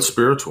were both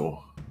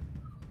spiritual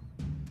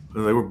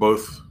and they were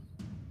both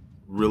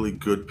really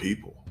good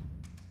people.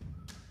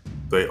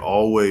 They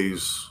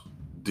always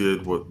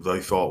did what they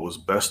thought was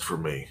best for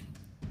me.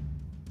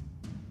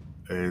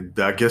 And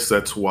I guess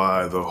that's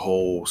why the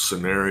whole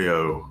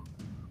scenario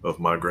of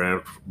my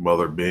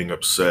grandmother being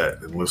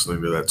upset and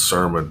listening to that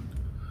sermon,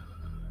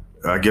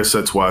 I guess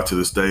that's why to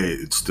this day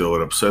it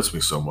upsets me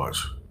so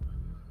much,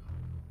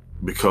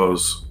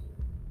 because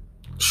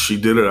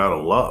she did it out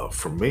of love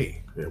for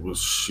me. It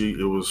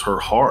was her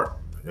heart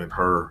and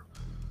her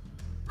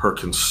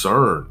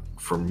concern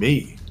for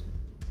me.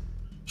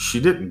 She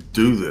didn't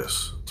do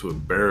this to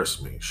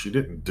embarrass me. She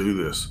didn't do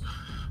this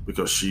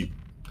because she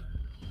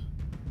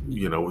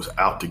was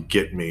out to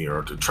get me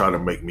or to try to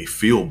make me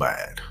feel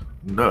bad.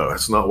 No,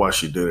 that's not why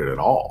she did it at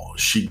all.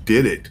 She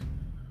did it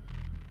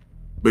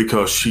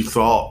because she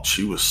thought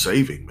she was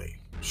saving me.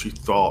 She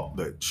thought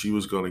that she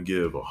was going to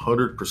give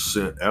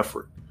 100%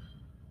 effort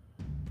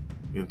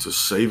into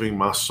saving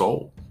my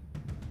soul.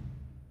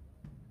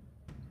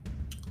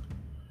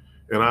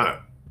 And I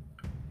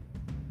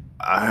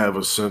have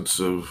a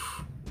sense of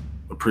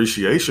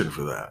appreciation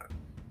for that.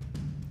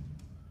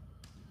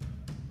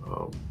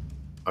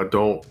 I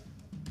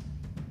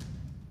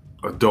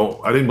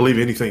didn't believe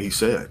anything he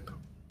said.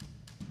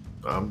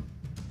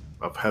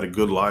 I've had a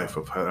good life.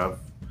 I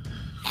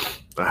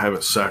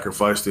haven't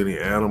sacrificed any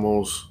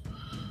animals.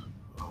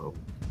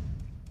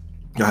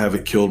 I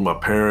haven't killed my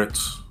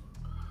parents.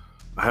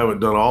 I haven't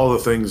done all the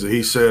things that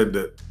he said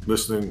that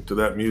listening to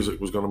that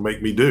music was going to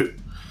make me do.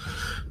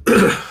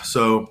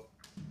 So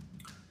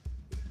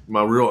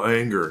my real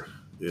anger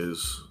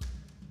is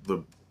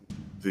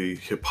the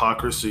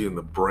hypocrisy and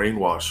the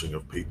brainwashing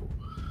of people.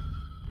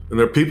 And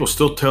there are people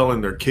still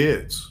telling their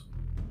kids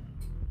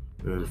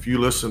that if you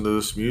listen to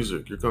this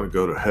music, you're going to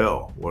go to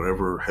hell,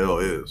 whatever hell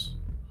is.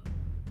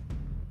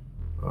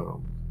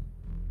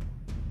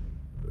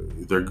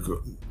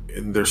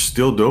 They're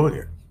still doing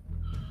it.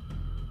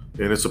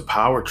 And it's a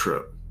power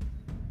trip.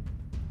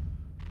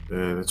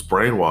 And it's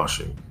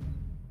brainwashing.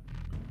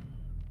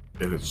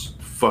 And it's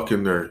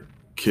fucking their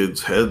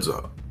kids' heads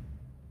up.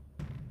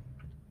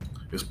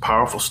 It's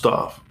powerful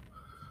stuff.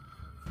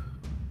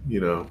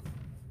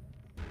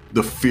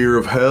 The fear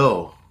of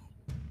hell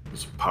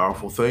is a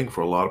powerful thing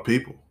for a lot of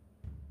people.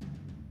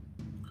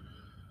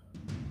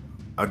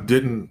 I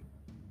didn't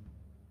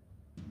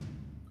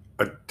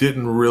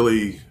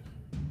really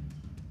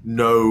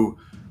know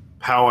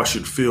how I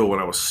should feel when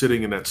I was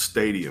sitting in that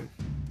stadium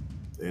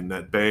and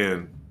that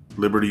band,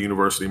 Liberty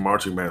University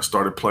Marching Band,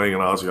 started playing an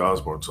Ozzy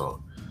Osbourne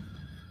song.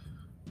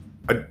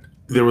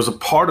 There was a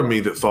part of me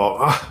that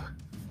thought,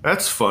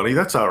 that's funny,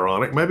 that's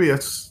ironic, maybe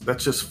that's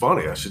just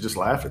funny, I should just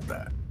laugh at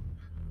that.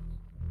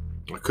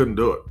 I couldn't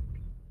do it.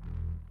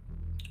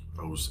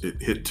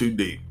 It hit too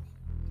deep.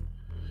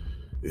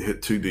 It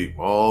hit too deep.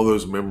 All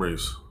those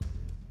memories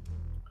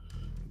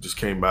just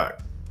came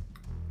back.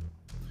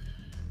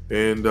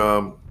 And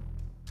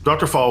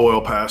Dr.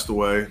 Falwell passed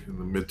away in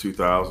the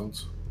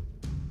mid-2000s.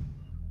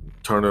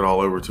 Turned it all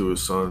over to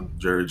his son,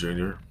 Jerry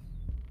Jr.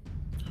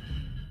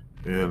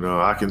 And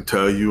I can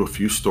tell you a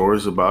few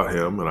stories about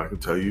him, and I can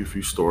tell you a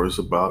few stories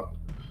about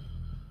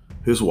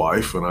his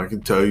wife, and I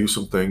can tell you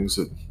some things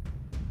that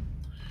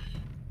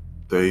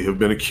they have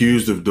been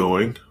accused of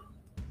doing,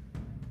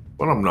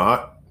 but I'm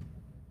not.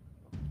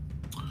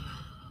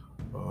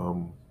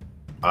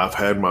 I've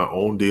had my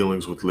own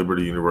dealings with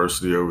Liberty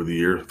University over the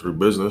year through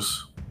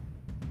business.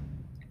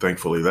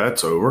 Thankfully,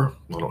 that's over.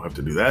 I don't have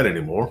to do that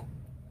anymore.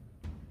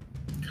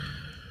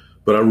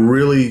 But I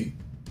really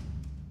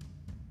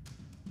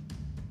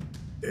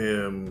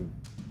am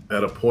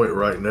at a point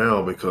right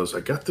now because I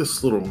got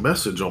this little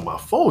message on my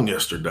phone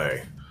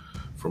yesterday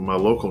from my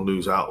local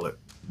news outlet,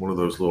 one of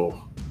those little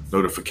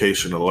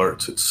notification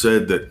alerts. It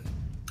said that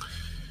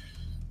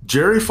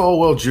Jerry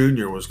Falwell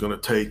Jr. was going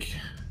to take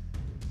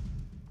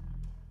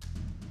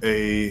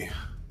a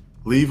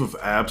leave of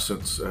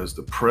absence as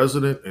the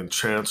president and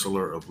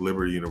chancellor of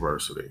Liberty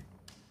University.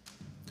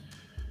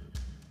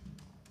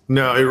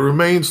 Now, it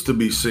remains to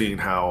be seen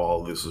how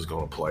all this is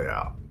going to play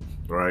out,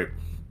 right?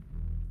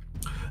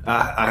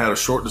 I had a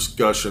short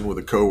discussion with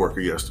a coworker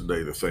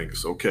yesterday that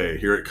thinks, okay,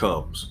 here it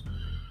comes.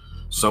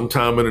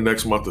 Sometime in the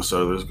next month or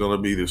so, there's going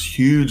to be this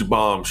huge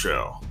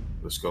bombshell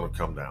that's going to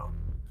come down.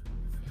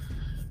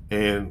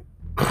 And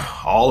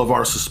all of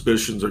our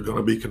suspicions are going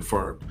to be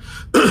confirmed.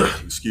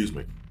 Excuse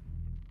me.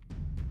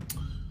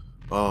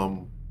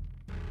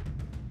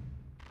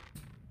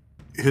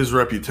 His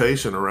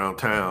reputation around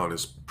town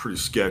is pretty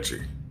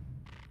sketchy.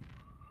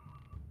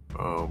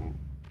 I'm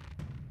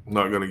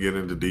not going to get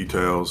into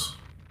details.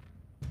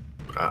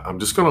 I'm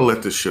just going to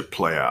let this shit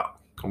play out.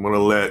 I'm going to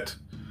let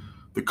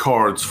the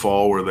cards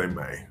fall where they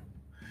may.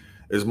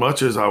 As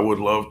much as I would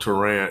love to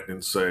rant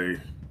and say,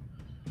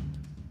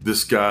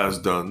 this guy's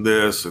done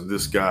this and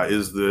this guy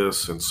is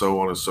this and so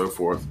on and so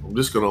forth, I'm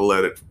just going to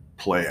let it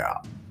play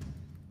out.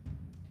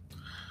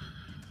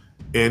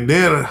 And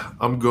then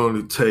I'm going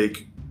to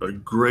take a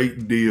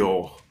great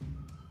deal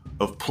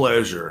of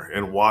pleasure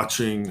in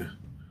watching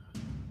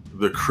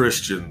the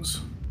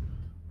Christians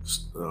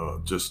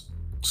just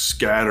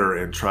scatter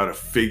and try to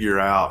figure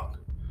out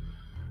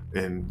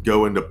and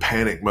go into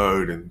panic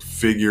mode and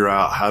figure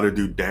out how to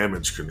do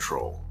damage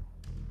control.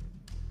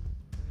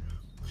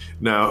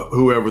 Now,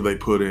 whoever they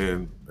put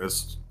in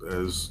as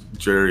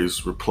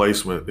Jerry's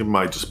replacement, it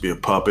might just be a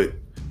puppet.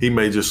 He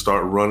may just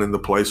start running the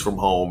place from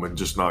home and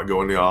just not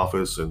go in the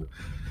office and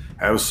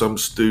have some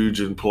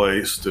stooge in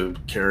place to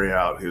carry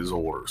out his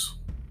orders.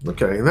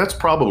 Okay, and that's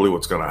probably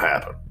what's going to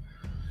happen.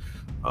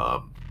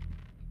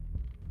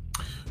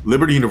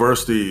 Liberty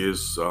University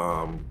is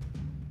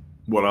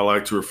what I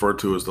like to refer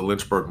to as the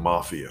Lynchburg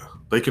Mafia.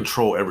 They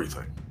control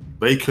everything.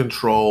 They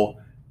control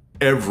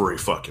every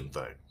fucking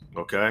thing,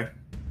 okay?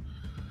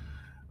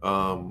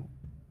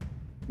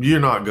 You're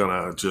not going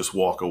to just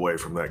walk away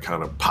from that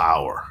kind of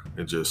power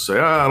and just say,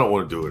 I don't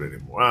want to do it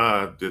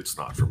anymore. It's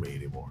not for me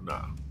anymore.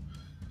 No.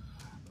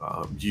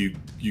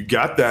 You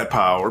got that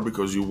power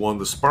because you won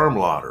the sperm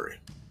lottery.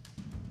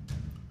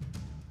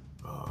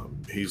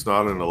 He's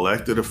not an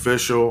elected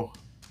official.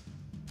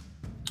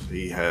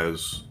 He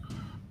has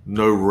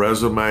no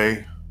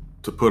resume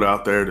to put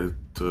out there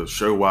to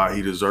show why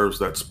he deserves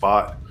that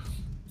spot.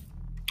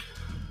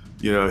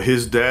 You know,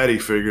 his daddy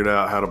figured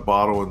out how to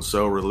bottle and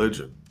sell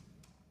religion.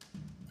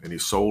 And he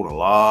sold a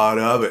lot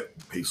of it.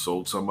 He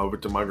sold some of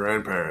it to my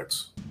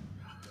grandparents.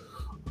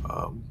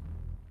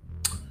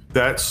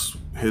 That's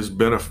his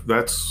benefit.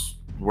 That's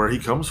where he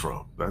comes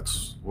from.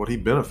 That's what he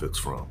benefits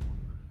from.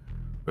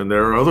 And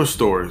there are other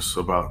stories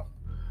about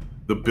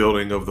the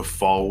building of the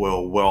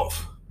Falwell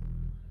wealth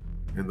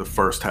in the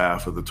first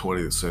half of the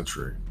 20th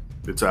century.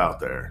 It's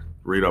out there.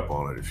 Read up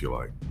on it if you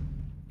like.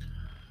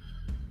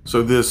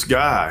 So this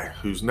guy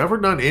who's never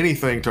done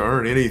anything to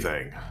earn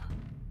anything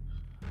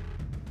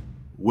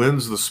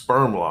wins the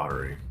sperm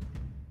lottery,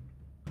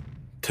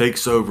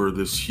 takes over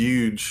this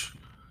huge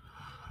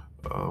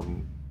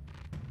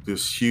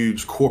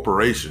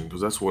corporation,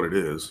 because that's what it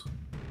is.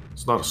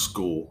 It's not a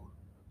school,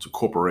 it's a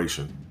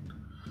corporation.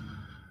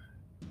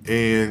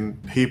 And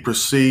he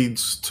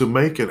proceeds to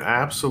make an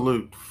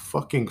absolute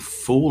fucking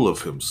fool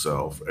of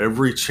himself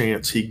every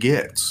chance he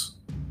gets.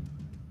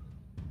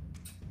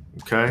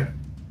 Okay?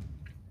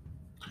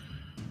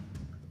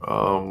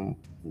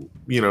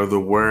 The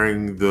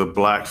wearing the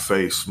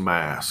blackface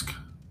mask.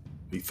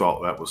 He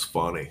thought that was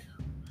funny.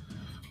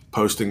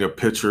 Posting a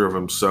picture of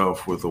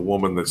himself with a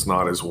woman that's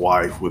not his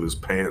wife with his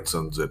pants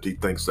unzipped. He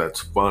thinks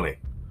that's funny.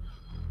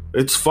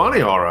 It's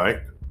funny, all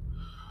right.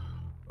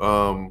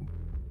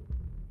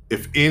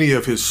 If any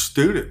of his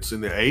students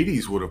in the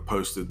 80s would have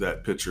posted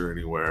that picture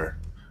anywhere,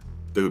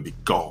 they would be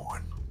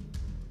gone.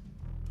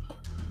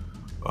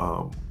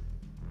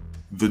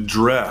 The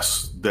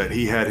dress that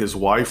he had his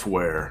wife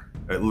wear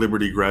at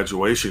Liberty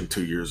graduation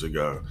 2 years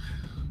ago,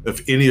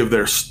 if any of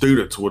their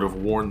students would have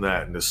worn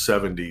that in the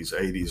 70s,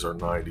 80s, or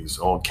 90s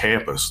on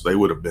campus, they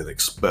would have been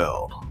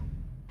expelled.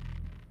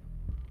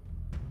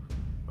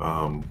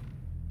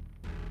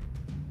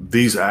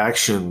 These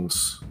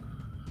actions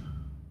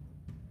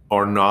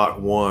are not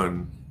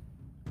one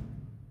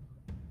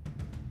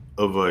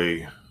of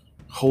a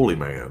holy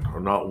man, or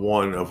not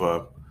one of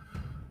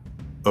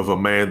a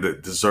man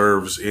that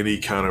deserves any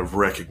kind of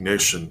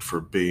recognition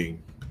for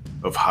being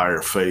of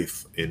higher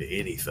faith in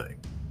anything.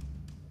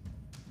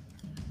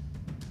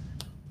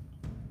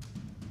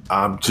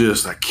 I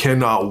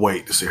cannot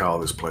wait to see how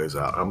this plays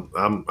out.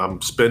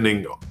 I'm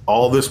spending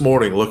all this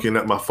morning looking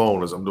at my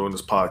phone as I'm doing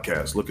this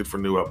podcast, looking for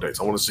new updates.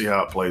 I want to see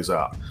how it plays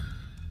out.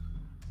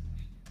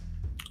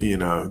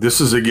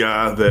 This is a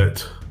guy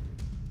that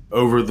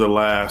over the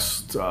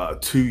last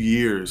 2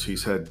 years,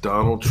 he's had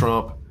Donald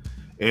Trump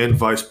and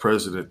Vice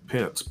President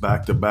Pence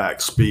back to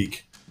back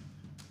speak,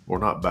 or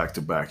not back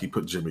to back. He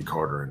put Jimmy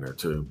Carter in there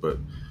too. But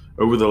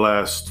over the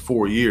last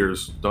 4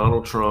 years,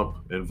 Donald Trump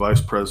and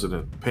Vice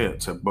President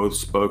Pence have both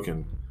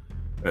spoken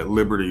at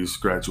Liberty's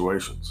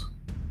graduations.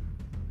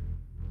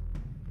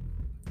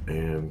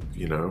 And,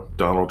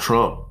 Donald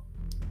Trump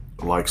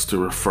likes to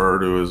refer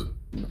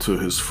to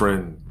his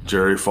friend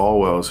Jerry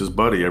Falwell as his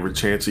buddy every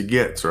chance he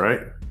gets,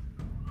 right?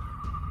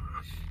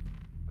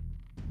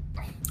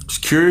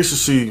 Just curious to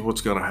see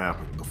what's going to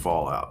happen, the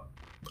fallout.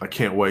 I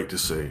can't wait to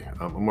see.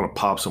 I'm going to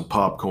pop some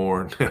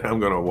popcorn and I'm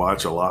going to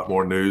watch a lot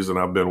more news than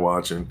I've been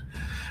watching.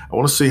 I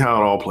want to see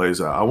how it all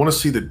plays out. I want to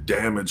see the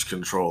damage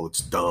control that's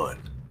done.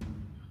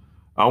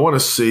 I want to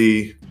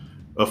see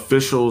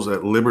officials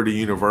at Liberty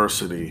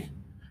University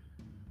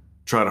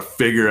try to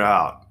figure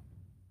out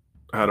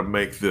how to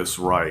make this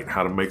right,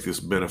 how to make this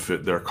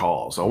benefit their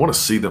cause. I want to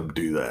see them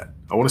do that.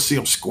 I want to see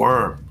them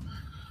squirm.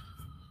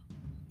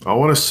 I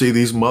want to see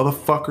these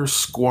motherfuckers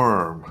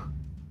squirm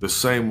the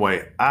same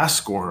way I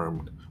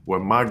squirmed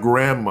when my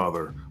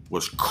grandmother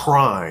was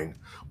crying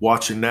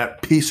watching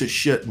that piece of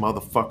shit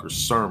motherfucker's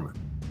sermon.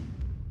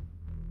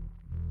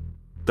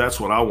 That's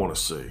what I want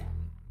to see.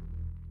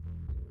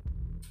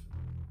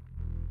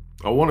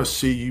 I want to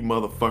see you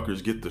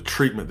motherfuckers get the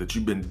treatment that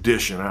you've been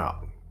dishing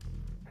out.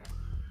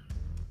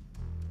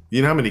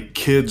 You know how many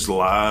kids'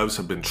 lives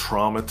have been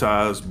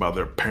traumatized by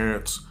their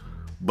parents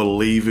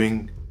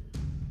believing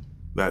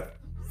that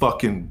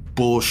fucking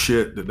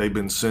bullshit that they've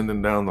been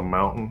sending down the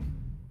mountain?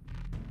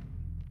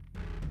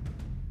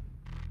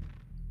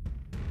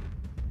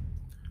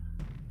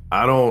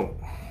 I know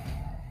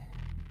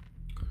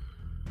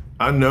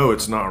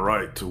it's not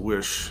right to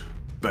wish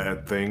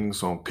bad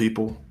things on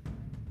people.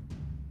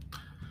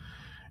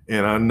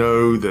 And I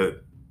know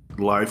that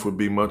life would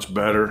be much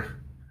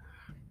better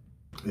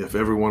if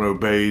everyone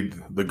obeyed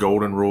the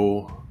golden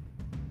rule.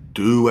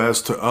 Do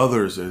as to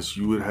others as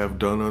you would have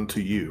done unto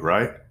you,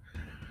 right?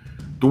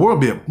 The world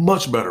would be a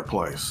much better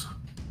place.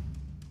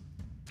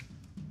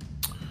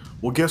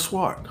 Well, guess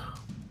what?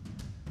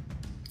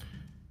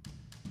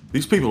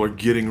 These people are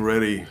getting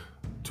ready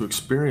to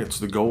experience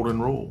the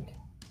golden rule.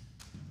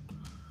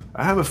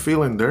 I have a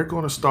feeling they're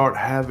going to start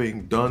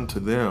having done to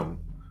them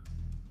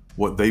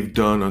what they've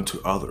done unto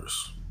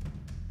others.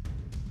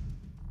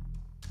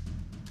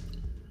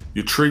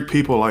 You treat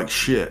people like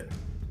shit.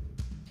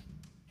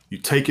 You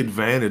take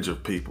advantage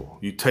of people.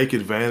 You take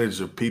advantage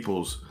of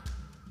people's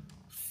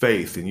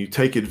faith, and you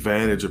take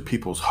advantage of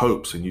people's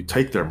hopes, and you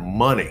take their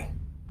money.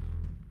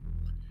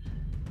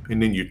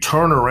 And then you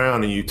turn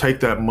around and you take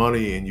that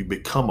money and you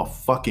become a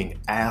fucking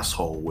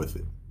asshole with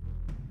it.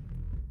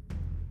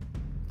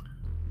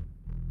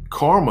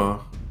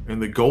 Karma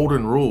and the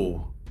golden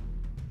rule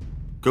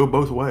go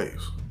both ways.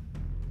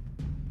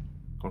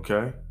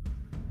 Okay?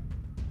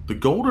 The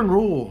golden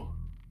rule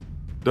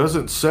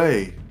doesn't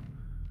say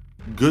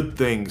good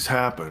things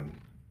happen.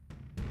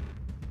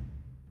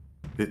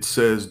 It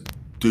says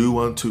do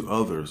unto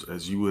others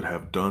as you would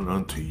have done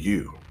unto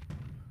you.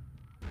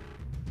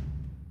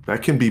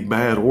 That can be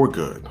bad or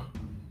good.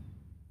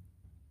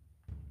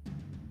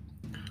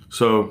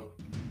 So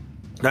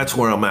that's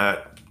where I'm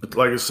at.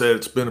 Like I said,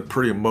 it's been a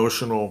pretty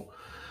emotional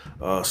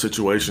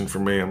situation for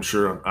me. I'm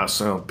sure I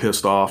sound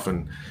pissed off,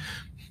 and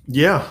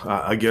yeah,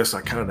 I guess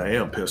I kind of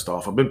am pissed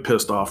off. I've been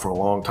pissed off for a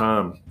long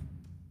time.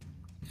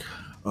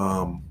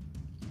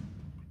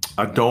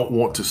 I don't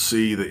want to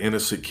see the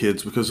innocent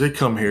kids, because they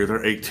come here,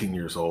 they're 18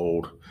 years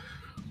old.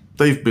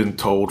 They've been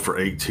told for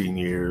 18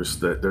 years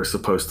that they're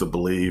supposed to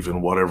believe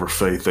in whatever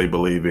faith they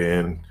believe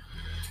in.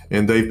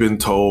 And they've been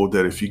told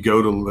that if you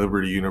go to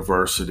Liberty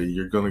University,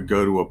 you're going to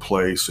go to a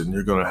place and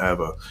you're going to have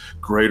a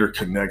greater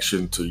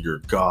connection to your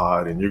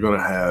God. And you're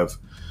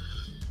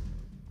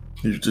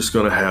just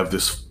going to have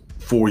this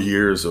 4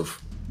 years of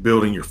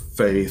building your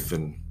faith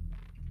and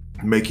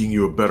making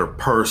you a better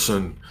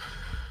person.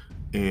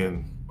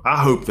 And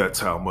I hope that's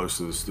how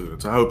most of the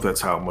students, I hope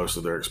that's how most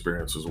of their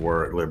experiences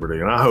were at Liberty.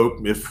 And I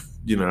hope if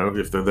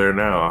they're there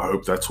now, I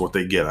hope that's what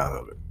they get out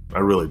of it.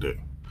 I really do.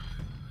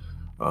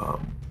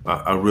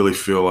 I really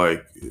feel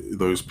like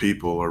those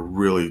people are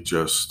really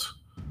just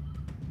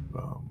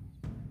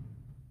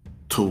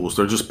tools.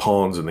 They're just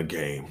pawns in the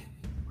game.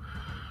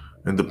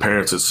 And the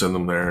parents that send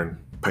them there and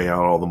pay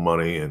out all the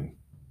money, and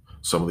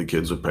some of the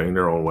kids are paying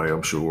their own way,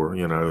 I'm sure.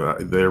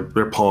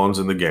 They're pawns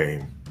in the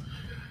game.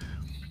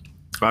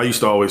 I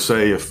used to always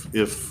say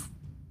if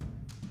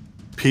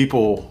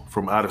people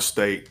from out of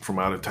state, from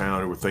out of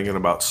town, who were thinking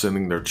about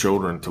sending their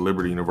children to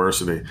Liberty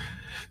University,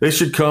 they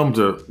should come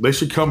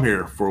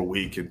here for a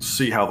week and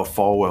see how the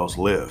Falwells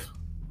live.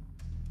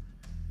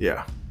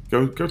 Yeah,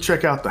 go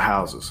check out the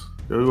houses.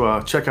 Go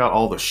check out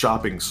all the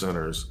shopping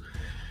centers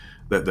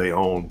that they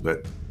own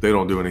that they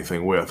don't do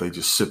anything with. They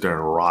just sit there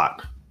and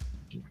rot.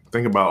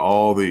 Think about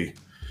all the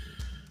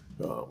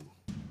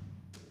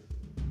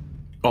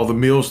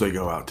meals they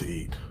go out to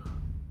eat.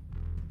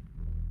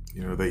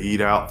 They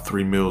eat out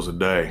 3 meals a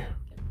day.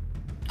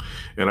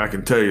 And I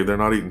can tell you, they're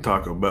not eating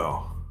Taco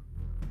Bell.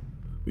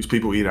 These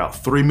people eat out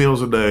 3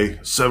 meals a day,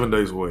 7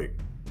 days a week.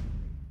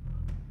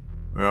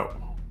 Yep,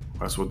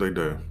 that's what they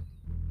do.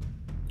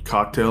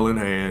 Cocktail in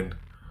hand,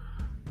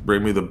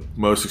 bring me the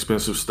most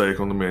expensive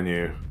steak on the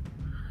menu.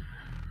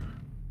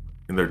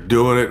 And they're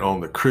doing it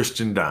on the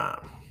Christian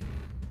dime.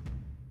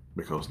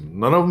 Because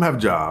none of them have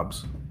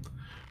jobs.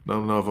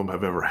 None of them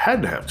have ever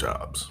had to have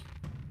jobs.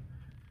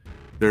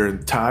 Their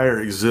entire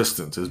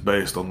existence is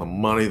based on the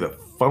money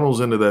that funnels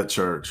into that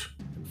church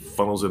and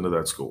funnels into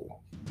that school.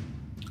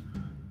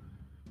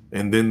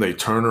 And then they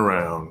turn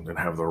around and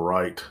have the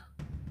right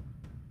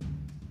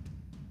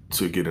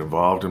to get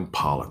involved in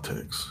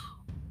politics.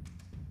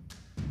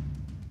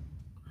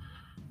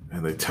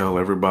 And they tell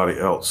everybody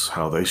else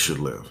how they should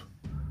live.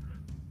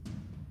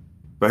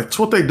 That's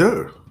what they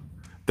do.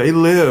 They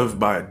live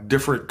by a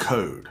different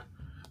code.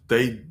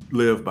 They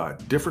live by a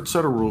different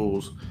set of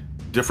rules,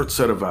 different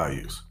set of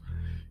values.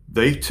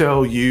 They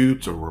tell you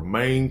to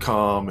remain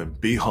calm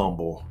and be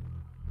humble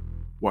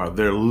while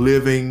they're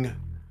living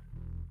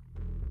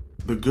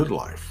the good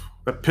life.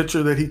 That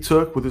picture that he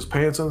took with his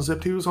pants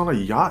unzipped, he was on a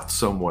yacht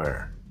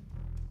somewhere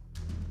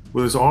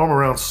with his arm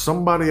around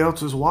somebody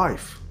else's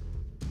wife.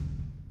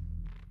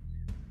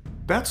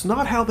 That's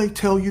not how they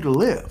tell you to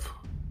live.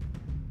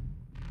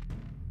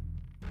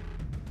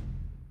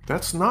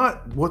 That's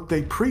not what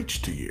they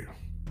preach to you.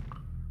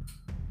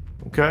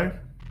 Okay?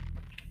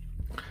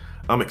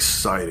 I'm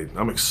excited.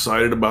 I'm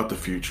excited about the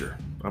future.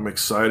 I'm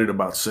excited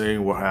about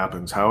seeing what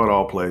happens, how it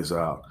all plays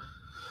out.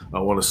 I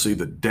want to see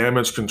the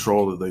damage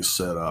control that they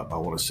set up. I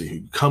want to see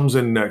who comes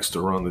in next to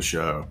run the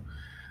show.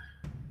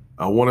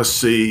 I want to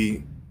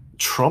see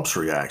Trump's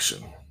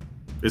reaction.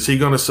 Is he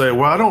going to say,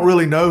 well, I don't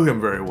really know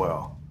him very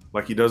well,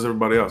 like he does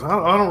everybody else?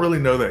 I don't really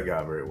know that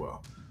guy very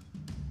well.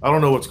 I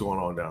don't know what's going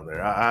on down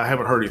there. I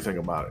haven't heard anything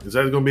about it. Is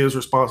that going to be his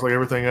response like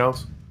everything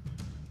else?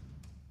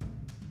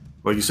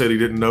 Like you said, he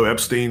didn't know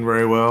Epstein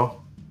very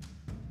well.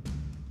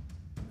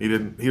 He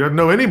doesn't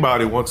know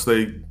anybody once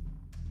they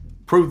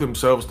prove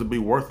themselves to be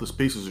worthless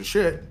pieces of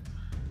shit.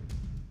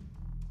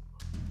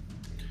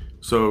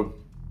 So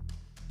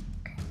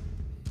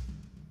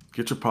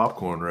get your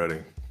popcorn ready.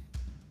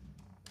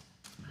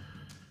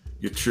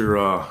 Get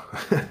your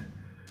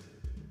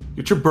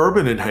get your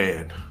bourbon in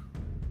hand.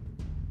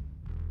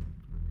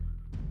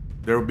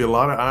 There would be a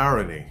lot of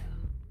irony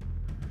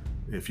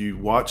if you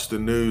watch the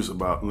news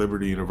about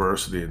Liberty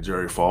University and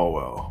Jerry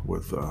Falwell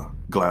with a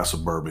glass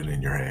of bourbon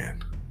in your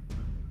hand.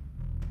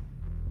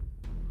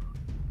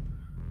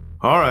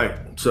 All right,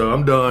 so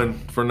I'm done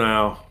for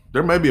now.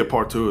 There may be a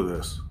part 2 of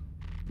this.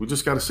 We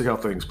just got to see how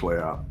things play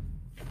out.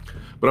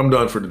 But I'm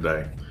done for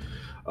today.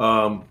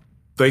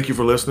 Thank you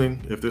for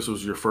listening. If this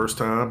was your first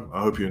time,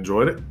 I hope you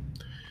enjoyed it.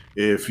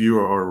 If you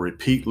are a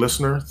repeat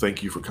listener,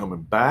 thank you for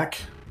coming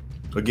back.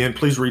 Again,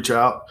 please reach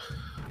out.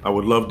 I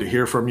would love to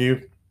hear from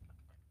you.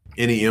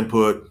 Any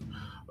input.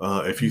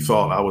 If you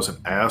thought I was an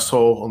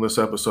asshole on this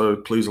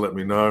episode, please let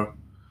me know.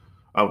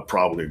 I would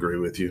probably agree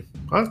with you.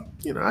 I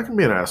can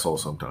be an asshole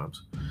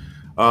sometimes.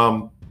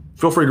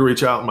 Feel free to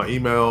reach out. My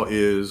email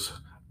is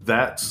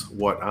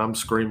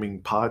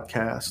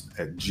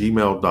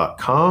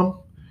thatswhatimscreamingpodcast@gmail.com.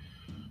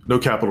 No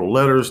capital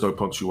letters, no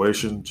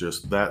punctuation,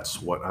 just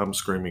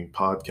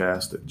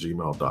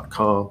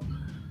thatswhatimscreamingpodcast@gmail.com.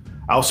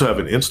 I also have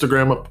an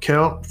Instagram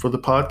account for the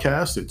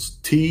podcast. It's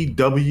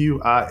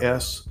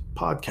TWIS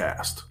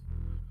Podcast.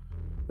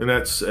 And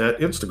that's at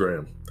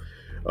Instagram.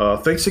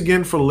 Thanks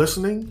again for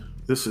listening.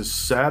 This is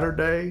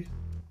Saturday.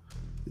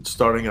 It's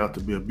starting out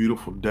to be a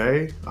beautiful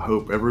day. I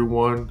hope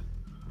everyone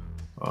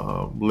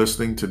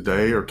listening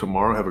today or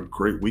tomorrow have a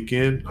great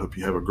weekend. Hope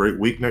you have a great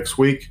week next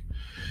week.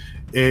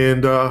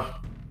 And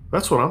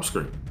that's what I'm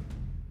screaming.